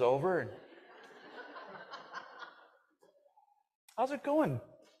comes over and, how's it going?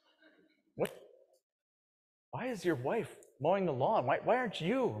 What? Why is your wife mowing the lawn? Why aren't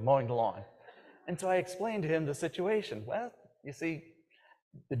you mowing the lawn? And so I explained to him the situation. Well, you see,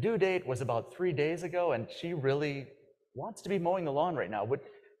 the due date was about 3 days ago, and she really wants to be mowing the lawn right now.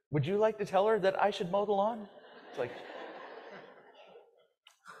 Would you like to tell her that I should mow the lawn? It's like,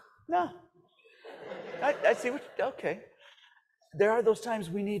 no. I see okay. There are those times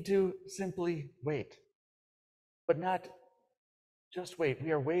we need to simply wait, but not just wait.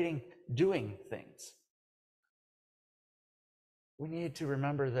 We are waiting, doing things. We need to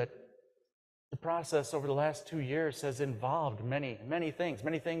remember that the process over the last 2 years has involved many, many things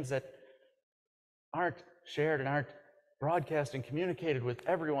that aren't shared and aren't broadcast and communicated with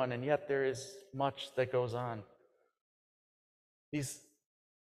everyone, and yet there is much that goes on. These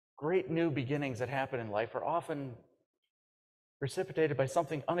great new beginnings that happen in life are often precipitated by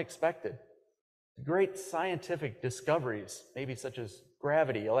something unexpected. Great scientific discoveries, maybe such as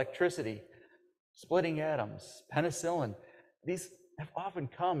gravity, electricity, splitting atoms, penicillin. These have often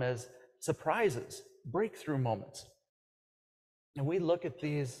come as surprises, breakthrough moments. And we look at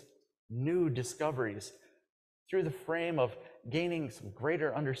these new discoveries through the frame of gaining some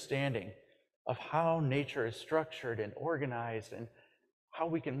greater understanding of how nature is structured and organized and how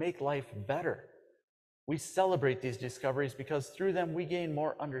we can make life better. We celebrate these discoveries because through them we gain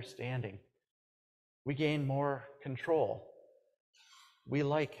more understanding. We gain more control. We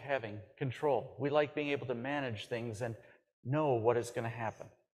like having control. We like being able to manage things and know what is going to happen.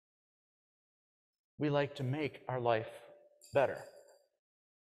 We like to make our life better.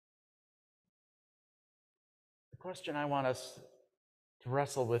 The question I want us to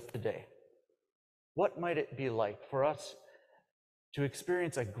wrestle with today: what might it be like for us to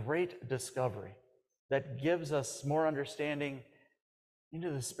experience a great discovery that gives us more understanding into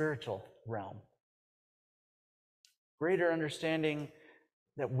the spiritual realm? Greater understanding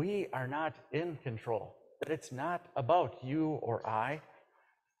that we are not in control, that it's not about you or I.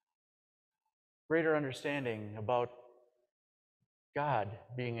 Greater understanding about God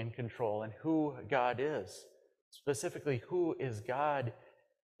being in control and who God is. Specifically, who is God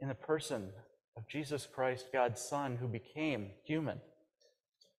in the person of Jesus Christ, God's Son, who became human.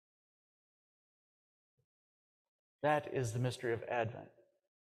 That is the mystery of Advent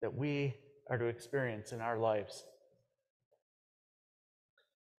that we are to experience in our lives.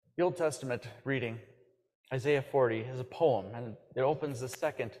 The Old Testament reading, Isaiah 40, is a poem, and it opens the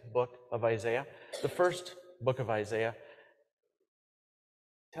second book of Isaiah. The first book of Isaiah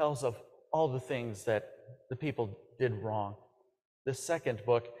tells of all the things that the people did wrong. The second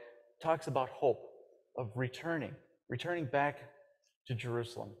book talks about hope of returning back to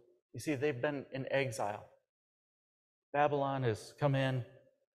Jerusalem. You see, they've been in exile. Babylon has come in,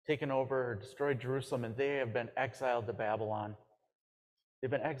 taken over, destroyed Jerusalem, and they have been exiled to Babylon. They've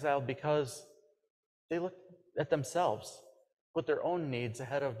been exiled because they looked at themselves, put their own needs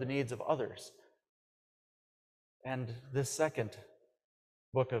ahead of the needs of others. And this second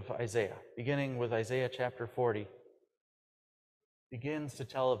book of Isaiah, beginning with Isaiah chapter 40, begins to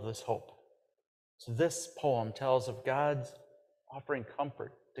tell of this hope. So this poem tells of God's offering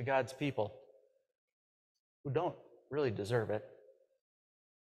comfort to God's people who don't really deserve it.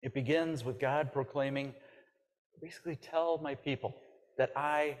 It begins with God proclaiming, basically, tell my people that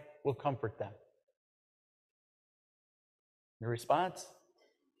I will comfort them. The response,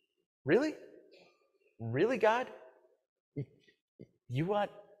 really? Really, God? You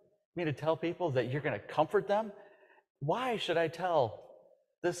want me to tell people that you're going to comfort them? Why should I tell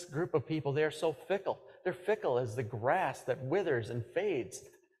this group of people they are so fickle? They're fickle as the grass that withers and fades.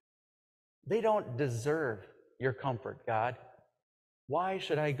 They don't deserve your comfort, God. Why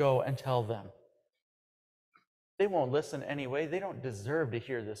should I go and tell them? They won't listen anyway. They don't deserve to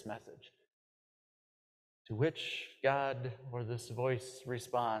hear this message. To which God, or this voice,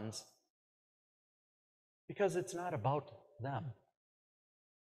 responds, because it's not about them.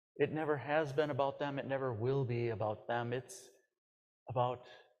 It never has been about them. It never will be about them. It's about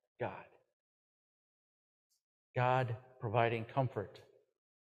God. God providing comfort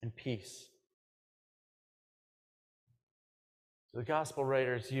and peace. So the gospel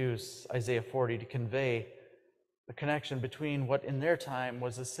writers use Isaiah 40 to convey a connection between what in their time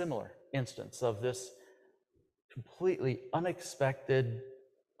was a similar instance of this completely unexpected,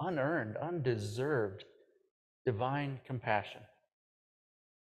 unearned, undeserved divine compassion.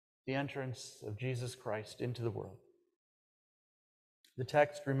 The entrance of Jesus Christ into the world. The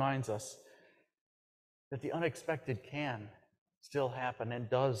text reminds us that the unexpected can still happen and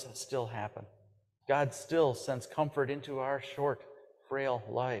does still happen. God still sends comfort into our short, frail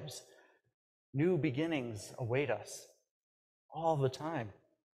lives. New beginnings await us all the time.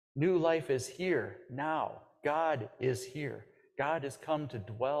 New life is here now. God is here. God has come to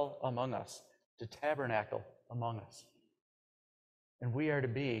dwell among us, to tabernacle among us. And we are to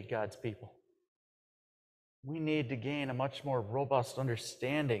be God's people. We need to gain a much more robust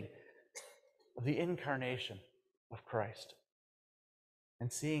understanding of the incarnation of Christ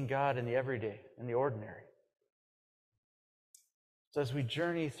and seeing God in the everyday and the ordinary. So as we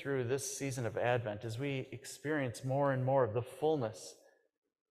journey through this season of Advent, as we experience more and more of the fullness,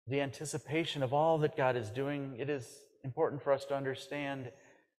 the anticipation of all that God is doing, it is important for us to understand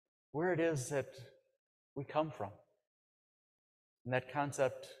where it is that we come from. And that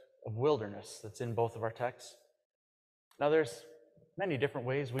concept of wilderness that's in both of our texts. Now, there's many different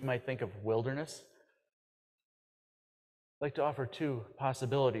ways we might think of wilderness. I'd like to offer two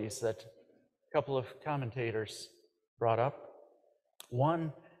possibilities that a couple of commentators brought up.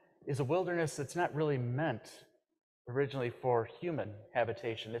 One is a wilderness that's not really meant originally for human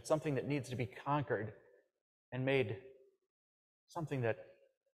habitation. It's something that needs to be conquered and made something that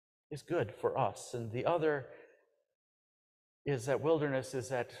is good for us. And the other is that wilderness is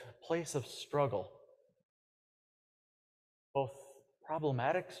that place of struggle, both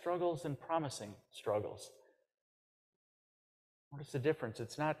problematic struggles and promising struggles. What is the difference?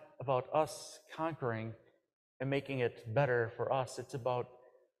 It's not about us conquering and making it better for us. It's about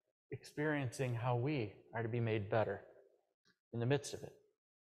experiencing how we are to be made better in the midst of it.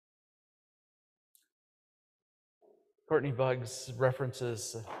 Courtney Buggs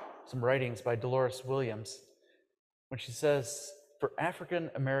references some writings by Dolores Williams when she says, "For African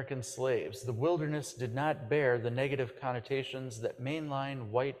American slaves, the wilderness did not bear the negative connotations that mainline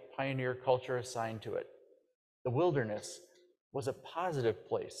white pioneer culture assigned to it. The wilderness was a positive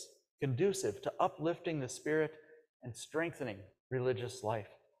place, conducive to uplifting the spirit and strengthening religious life.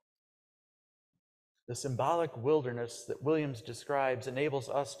 The symbolic wilderness that Williams describes enables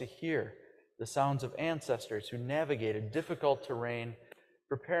us to hear the sounds of ancestors who navigated difficult terrain,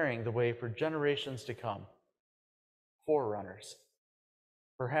 preparing the way for generations to come, forerunners.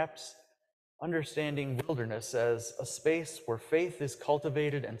 Perhaps understanding wilderness as a space where faith is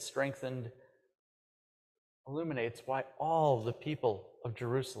cultivated and strengthened illuminates why all the people of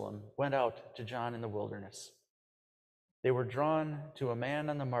Jerusalem went out to John in the wilderness. They were drawn to a man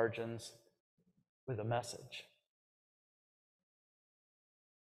on the margins with a message."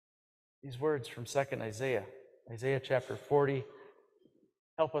 These words from 2nd Isaiah, Isaiah chapter 40,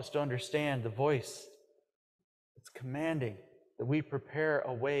 help us to understand the voice that's commanding that we prepare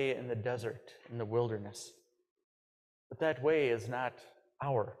a way in the desert, in the wilderness. But that way is not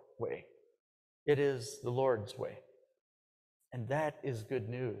our way. It is the Lord's way. And that is good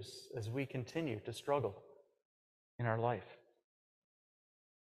news as we continue to struggle in our life.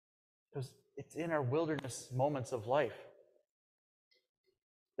 Because it's in our wilderness moments of life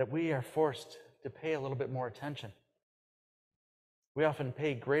that we are forced to pay a little bit more attention. We often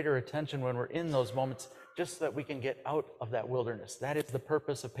pay greater attention when we're in those moments just so that we can get out of that wilderness. That is the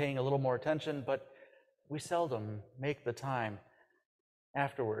purpose of paying a little more attention, but we seldom make the time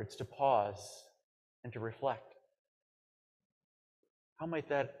afterwards to pause and to reflect. How might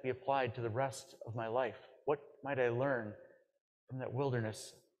that be applied to the rest of my life? What might I learn from that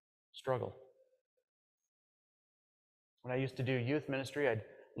wilderness struggle? When I used to do youth ministry, I'd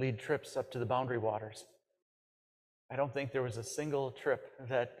lead trips up to the Boundary Waters. I don't think there was a single trip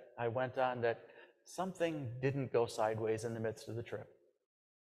that I went on that something didn't go sideways in the midst of the trip.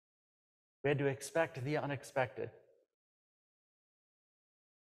 We had to expect the unexpected.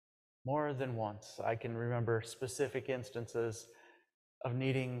 More than once, I can remember specific instances of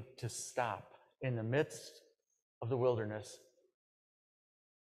needing to stop in the midst of the wilderness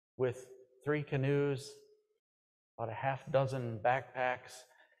with 3 canoes, about a half dozen backpacks,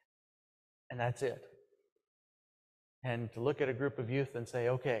 and that's it. And to look at a group of youth and say,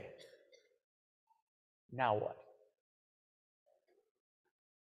 okay, now what?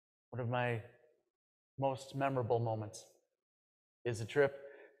 One of my most memorable moments is a trip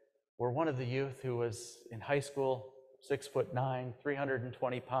where one of the youth who was in high school, 6'9",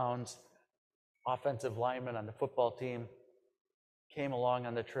 320 pounds, offensive lineman on the football team, came along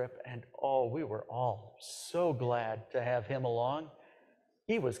on the trip, and we were all so glad to have him along.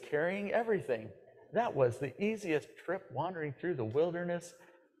 He was carrying everything. That was the easiest trip, wandering through the wilderness,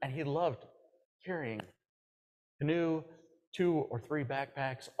 and he loved carrying canoe, 2 or 3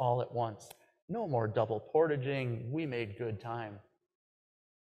 backpacks all at once. No more double portaging. We made good time.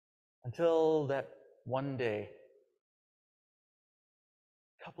 Until that one day,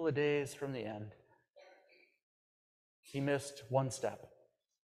 a couple of days from the end, he missed one step,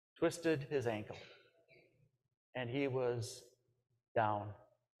 twisted his ankle, and he was down,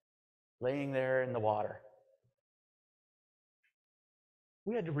 laying there in the water.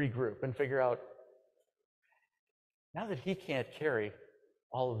 We had to regroup and figure out, now that he can't carry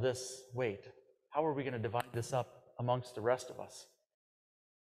all of this weight, how are we going to divide this up amongst the rest of us?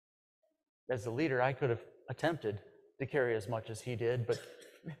 As the leader, I could have attempted to carry as much as he did, but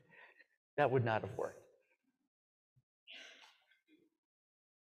that would not have worked.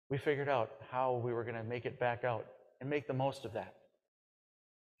 We figured out how we were going to make it back out and make the most of that.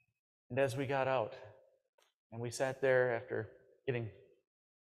 And as we got out, and we sat there after getting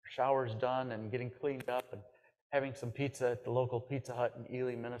showers done and getting cleaned up and having some pizza at the local Pizza Hut in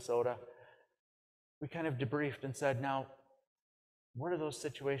Ely, Minnesota, we kind of debriefed and said, now, what are those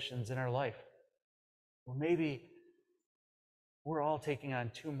situations in our life where maybe we're all taking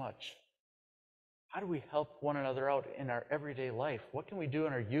on too much? How do we help one another out in our everyday life? What can we do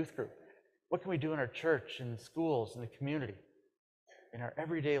in our youth group What can we do in our church, in schools, in the community, in our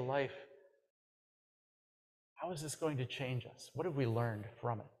everyday life? How is this going to change us? What have we learned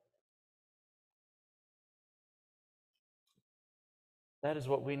from it? That is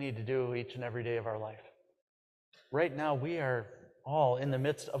what we need to do each and every day of our life. Right now, we are all in the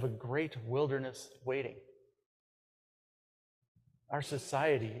midst of a great wilderness waiting. Our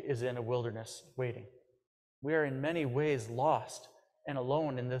society is in a wilderness waiting. We are in many ways lost and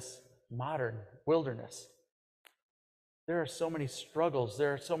alone in this modern wilderness. There are so many struggles,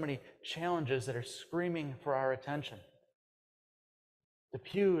 there are so many challenges that are screaming for our attention. The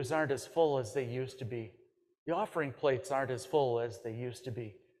pews aren't as full as they used to be. The offering plates aren't as full as they used to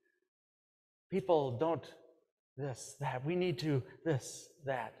be. People don't this, that. We need to this,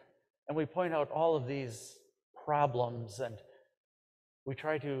 that. And we point out all of these problems and we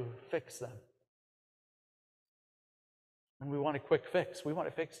try to fix them. And we want a quick fix. We want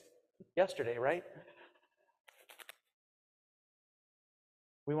it fixed yesterday, right?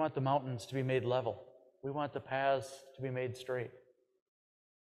 We want the mountains to be made level. We want the paths to be made straight.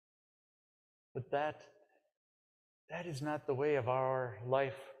 But that is not the way of our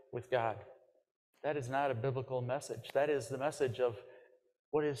life with God. That is not a biblical message. That is the message of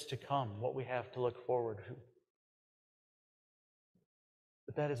what is to come, what we have to look forward to.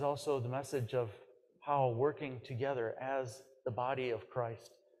 But that is also the message of how working together as the body of Christ,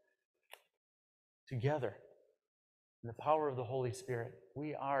 together, in the power of the Holy Spirit,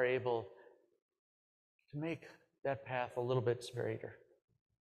 we are able to make that path a little bit straighter.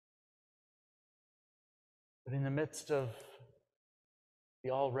 But in the midst of the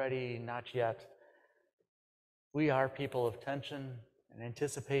already not yet, we are people of tension and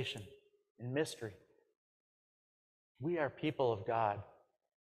anticipation and mystery. We are people of God,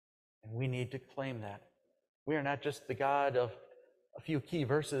 and we need to claim that. We are not just the God of a few key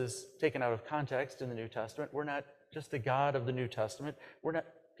verses taken out of context in the New Testament. We're not just the God of the New Testament. We are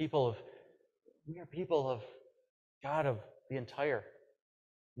people of God of the entire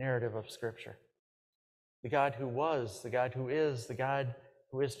narrative of Scripture. The God who was, the God who is, the God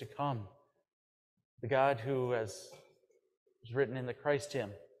who is to come. The God who, as is written in the Christ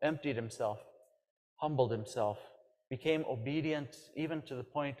hymn, emptied himself, humbled himself, became obedient even to the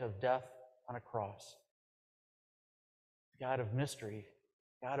point of death on a cross. The God of mystery,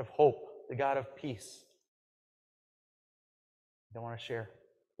 God of hope, the God of peace. I want to share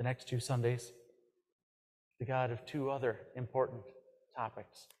the next 2 Sundays, the God of 2 other important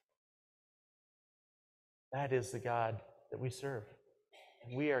topics. That is the God that we serve.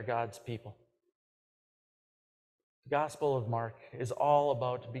 We are God's people. The Gospel of Mark is all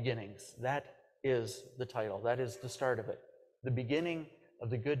about beginnings. That is the title. That is the start of it. The beginning of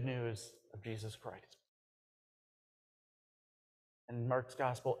the good news of Jesus Christ. And Mark's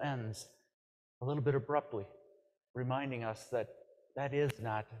Gospel ends a little bit abruptly, reminding us that that is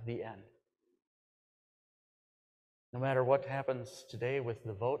not the end. No matter what happens today with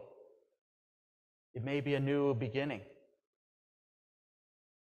the vote, it may be a new beginning.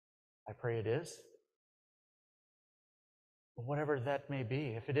 I pray it is. But whatever that may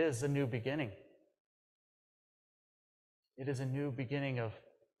be, if it is a new beginning, it is a new beginning of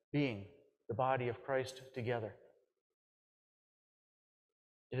being the body of Christ together.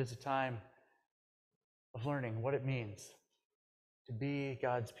 It is a time of learning what it means to be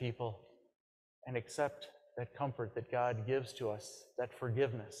God's people and accept that comfort that God gives to us, that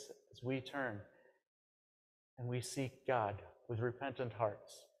forgiveness as we turn and we seek God with repentant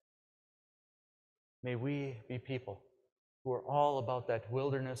hearts. May we be people who are all about that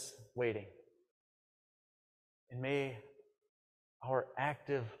wilderness waiting. And may our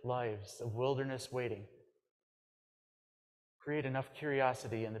active lives of wilderness waiting create enough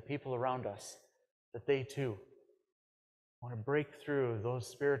curiosity in the people around us that they too want to break through those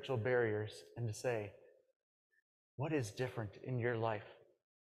spiritual barriers and to say, what is different in your life?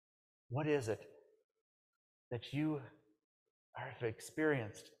 What is it that you have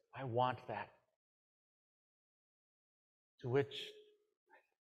experienced? I want that. To which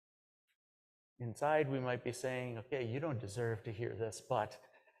inside we might be saying, okay, you don't deserve to hear this, but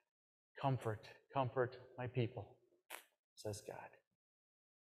comfort my people, says God.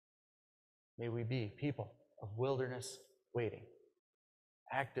 May we be people of wilderness waiting,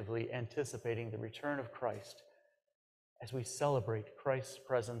 actively anticipating the return of Christ as we celebrate Christ's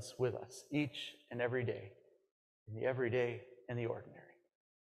presence with us each and every day, in the everyday and the ordinary.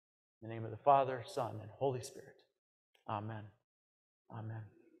 In the name of the Father, Son, and Holy Spirit. Amen. Amen.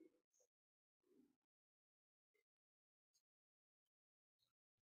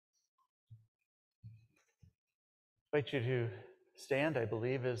 I invite you to stand, I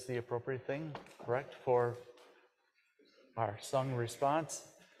believe, is the appropriate thing, correct, for our sung response.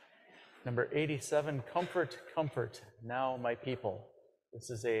 Number 87, Comfort, Comfort, Now My People. This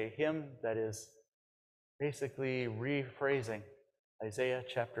is a hymn that is basically rephrasing Isaiah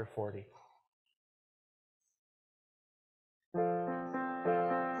chapter 40.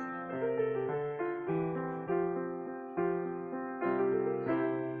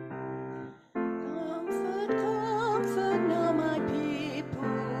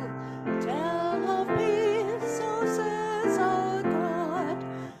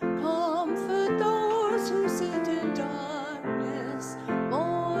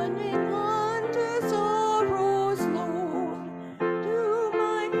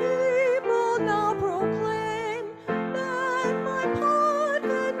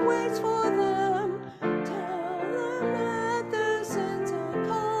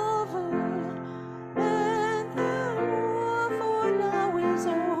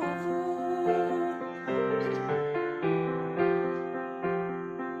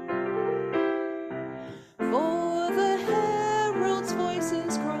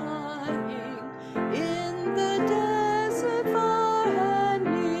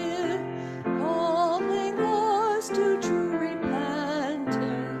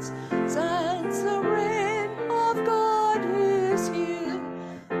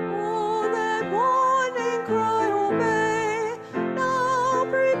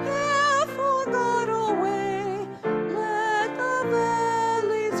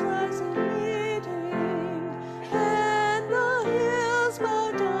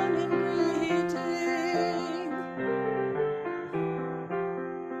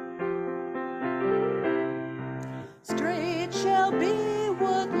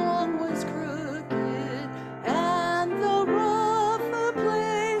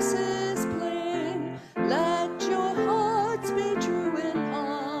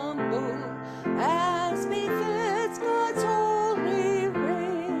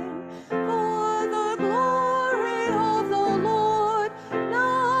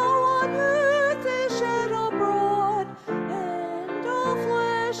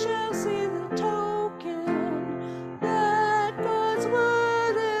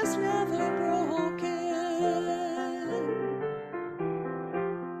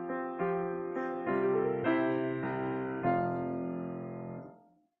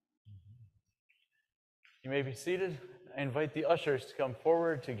 You may be seated. I invite the ushers to come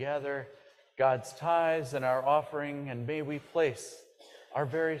forward to gather God's tithes and our offering, and may we place our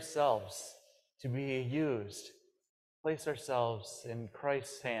very selves to be used, place ourselves in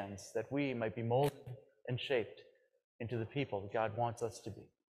Christ's hands, that we might be molded and shaped into the people that God wants us to be.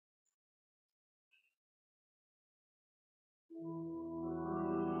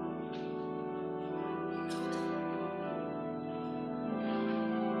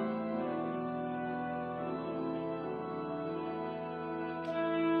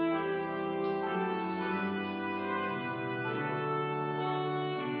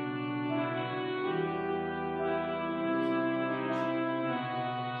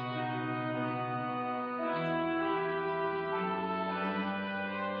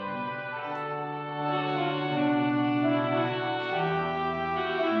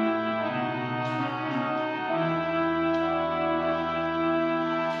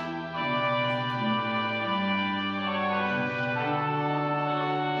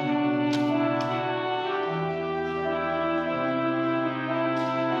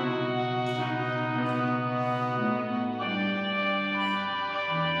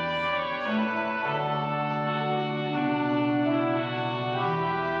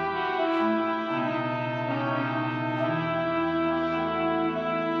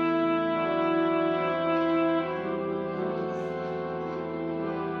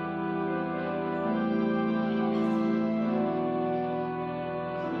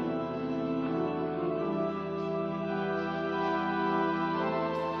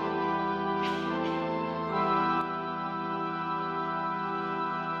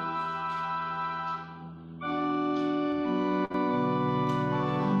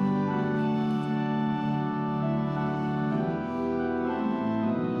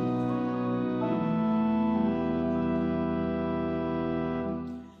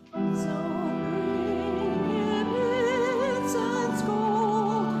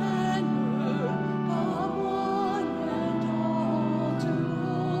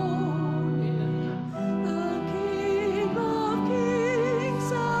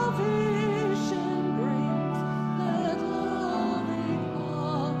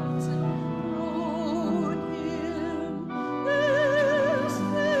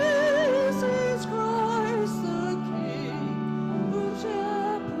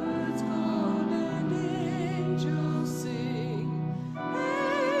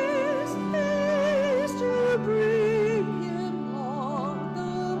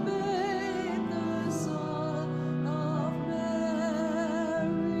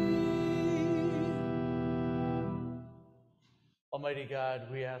 Almighty God,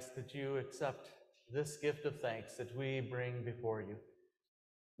 we ask that you accept this gift of thanks that we bring before you.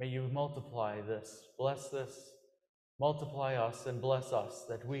 May you multiply this, bless this, multiply us, and bless us,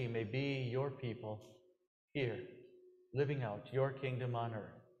 that we may be your people here, living out your kingdom on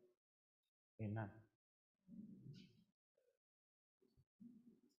earth. Amen.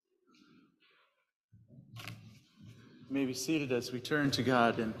 You may be seated as we turn to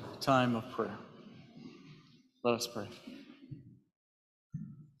God in time of prayer. Let us pray.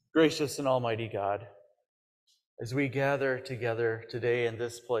 Gracious and almighty God, as we gather together today in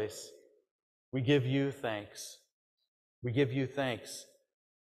this place, we give you thanks. We give you thanks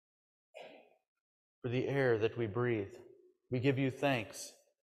for the air that we breathe. We give you thanks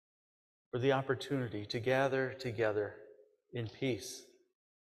for the opportunity to gather together in peace.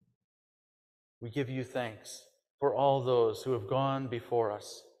 We give you thanks for all those who have gone before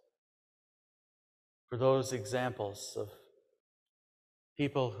us, for those examples of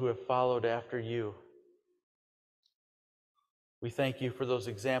people who have followed after you. We thank you for those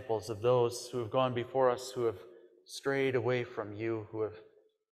examples of those who have gone before us, who have strayed away from you, who have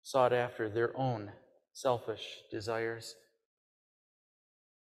sought after their own selfish desires.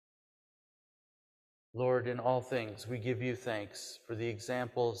 Lord, in all things, we give you thanks for the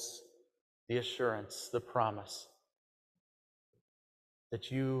examples, the assurance, the promise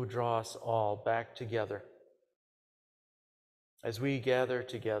that you draw us all back together. As we gather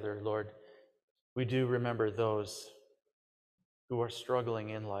together, Lord, we do remember those who are struggling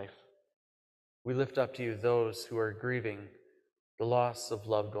in life. We lift up to you those who are grieving the loss of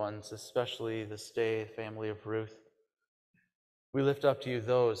loved ones, especially the Stay family of Ruth. We lift up to you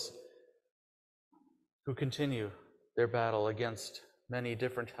those who continue their battle against many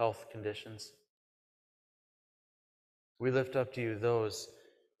different health conditions. We lift up to you those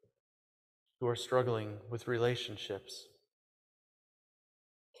who are struggling with relationships.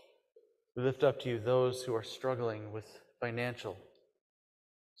 We lift up to you those who are struggling with financial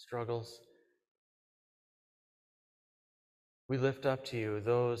struggles. We lift up to you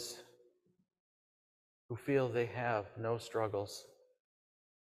those who feel they have no struggles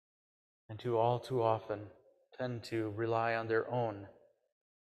and who all too often tend to rely on their own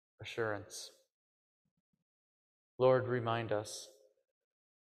assurance. Lord, remind us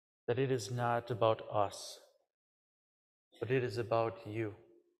that it is not about us, but it is about you.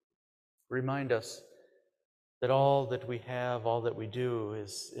 Remind us that all that we have, all that we do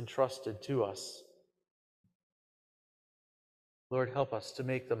is entrusted to us. Lord, help us to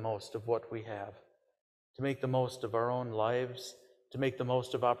make the most of what we have, to make the most of our own lives, to make the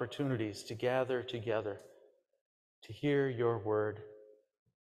most of opportunities to gather together, to hear your word,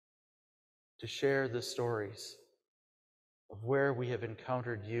 to share the stories of where we have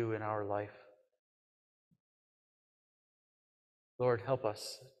encountered you in our life. Lord, help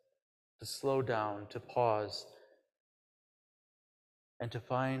us to slow down, to pause, and to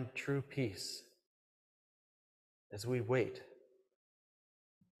find true peace as we wait.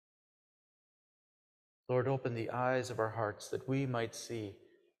 Lord, open the eyes of our hearts that we might see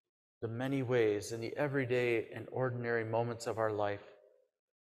the many ways in the everyday and ordinary moments of our life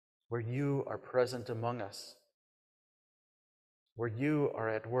where you are present among us, where you are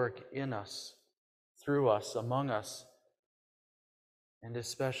at work in us, through us, among us, and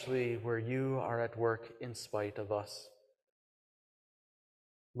especially where you are at work in spite of us.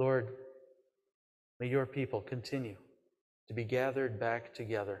 Lord, may your people continue to be gathered back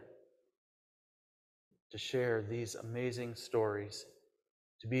together, to share these amazing stories,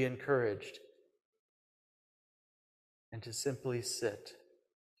 to be encouraged, and to simply sit,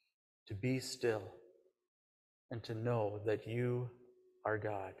 to be still, and to know that you are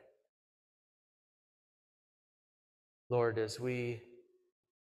God. Lord, as we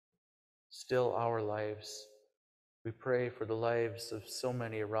still our lives, we pray for the lives of so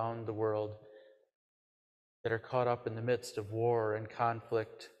many around the world that are caught up in the midst of war and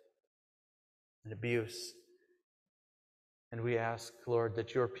conflict and abuse. And we ask, Lord,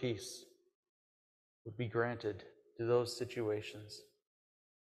 that your peace would be granted to those situations.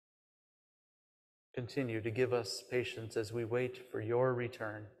 Continue to give us patience as we wait for your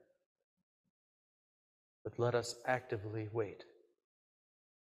return, but let us actively wait.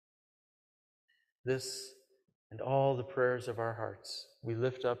 This and all the prayers of our hearts we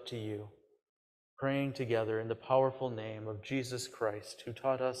lift up to you, praying together in the powerful name of Jesus Christ, who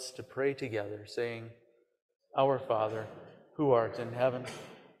taught us to pray together, saying, Our Father, who art in heaven,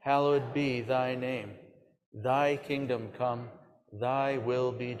 hallowed be thy name. Thy kingdom come, thy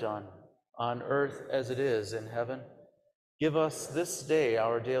will be done, on earth as it is in heaven. Give us this day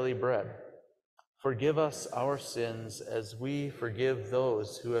our daily bread. Forgive us our sins as we forgive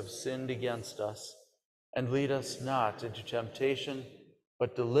those who have sinned against us. And lead us not into temptation,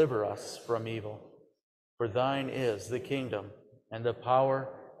 but deliver us from evil. For thine is the kingdom, and the power,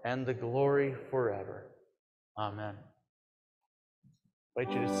 and the glory forever. Amen. I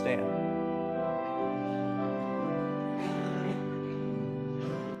invite you to stand.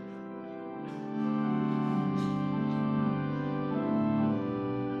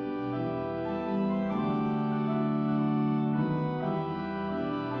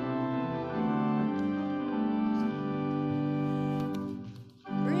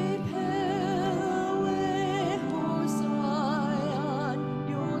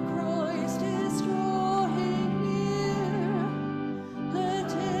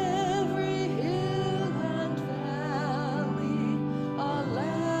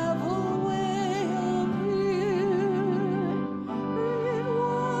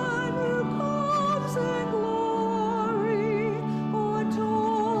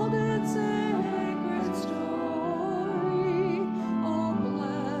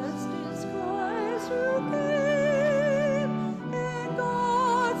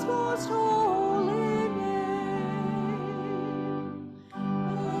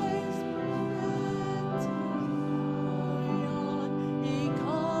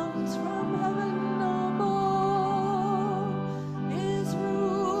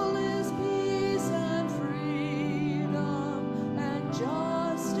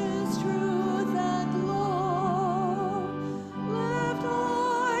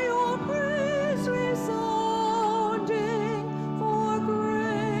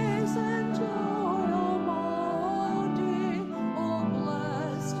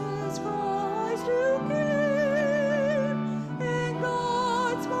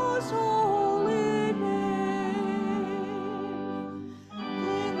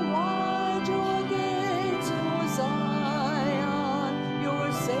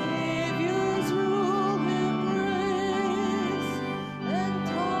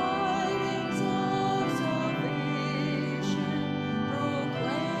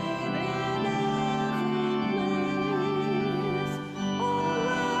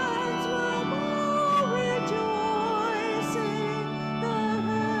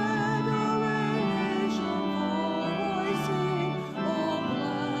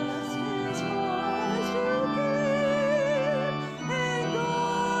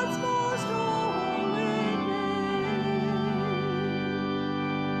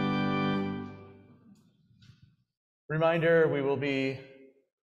 Reminder, we will be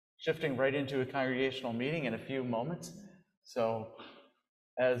shifting right into a congregational meeting in a few moments. So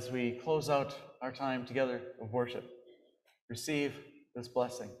as we close out our time together of worship, receive this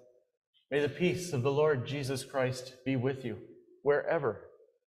blessing. May the peace of the Lord Jesus Christ be with you wherever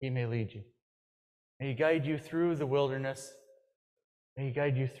he may lead you. May he guide you through the wilderness. May he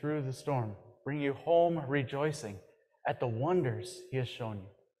guide you through the storm, bring you home rejoicing at the wonders he has shown you.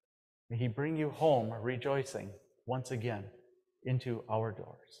 May he bring you home rejoicing once again into our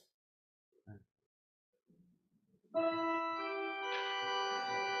doors. Amen.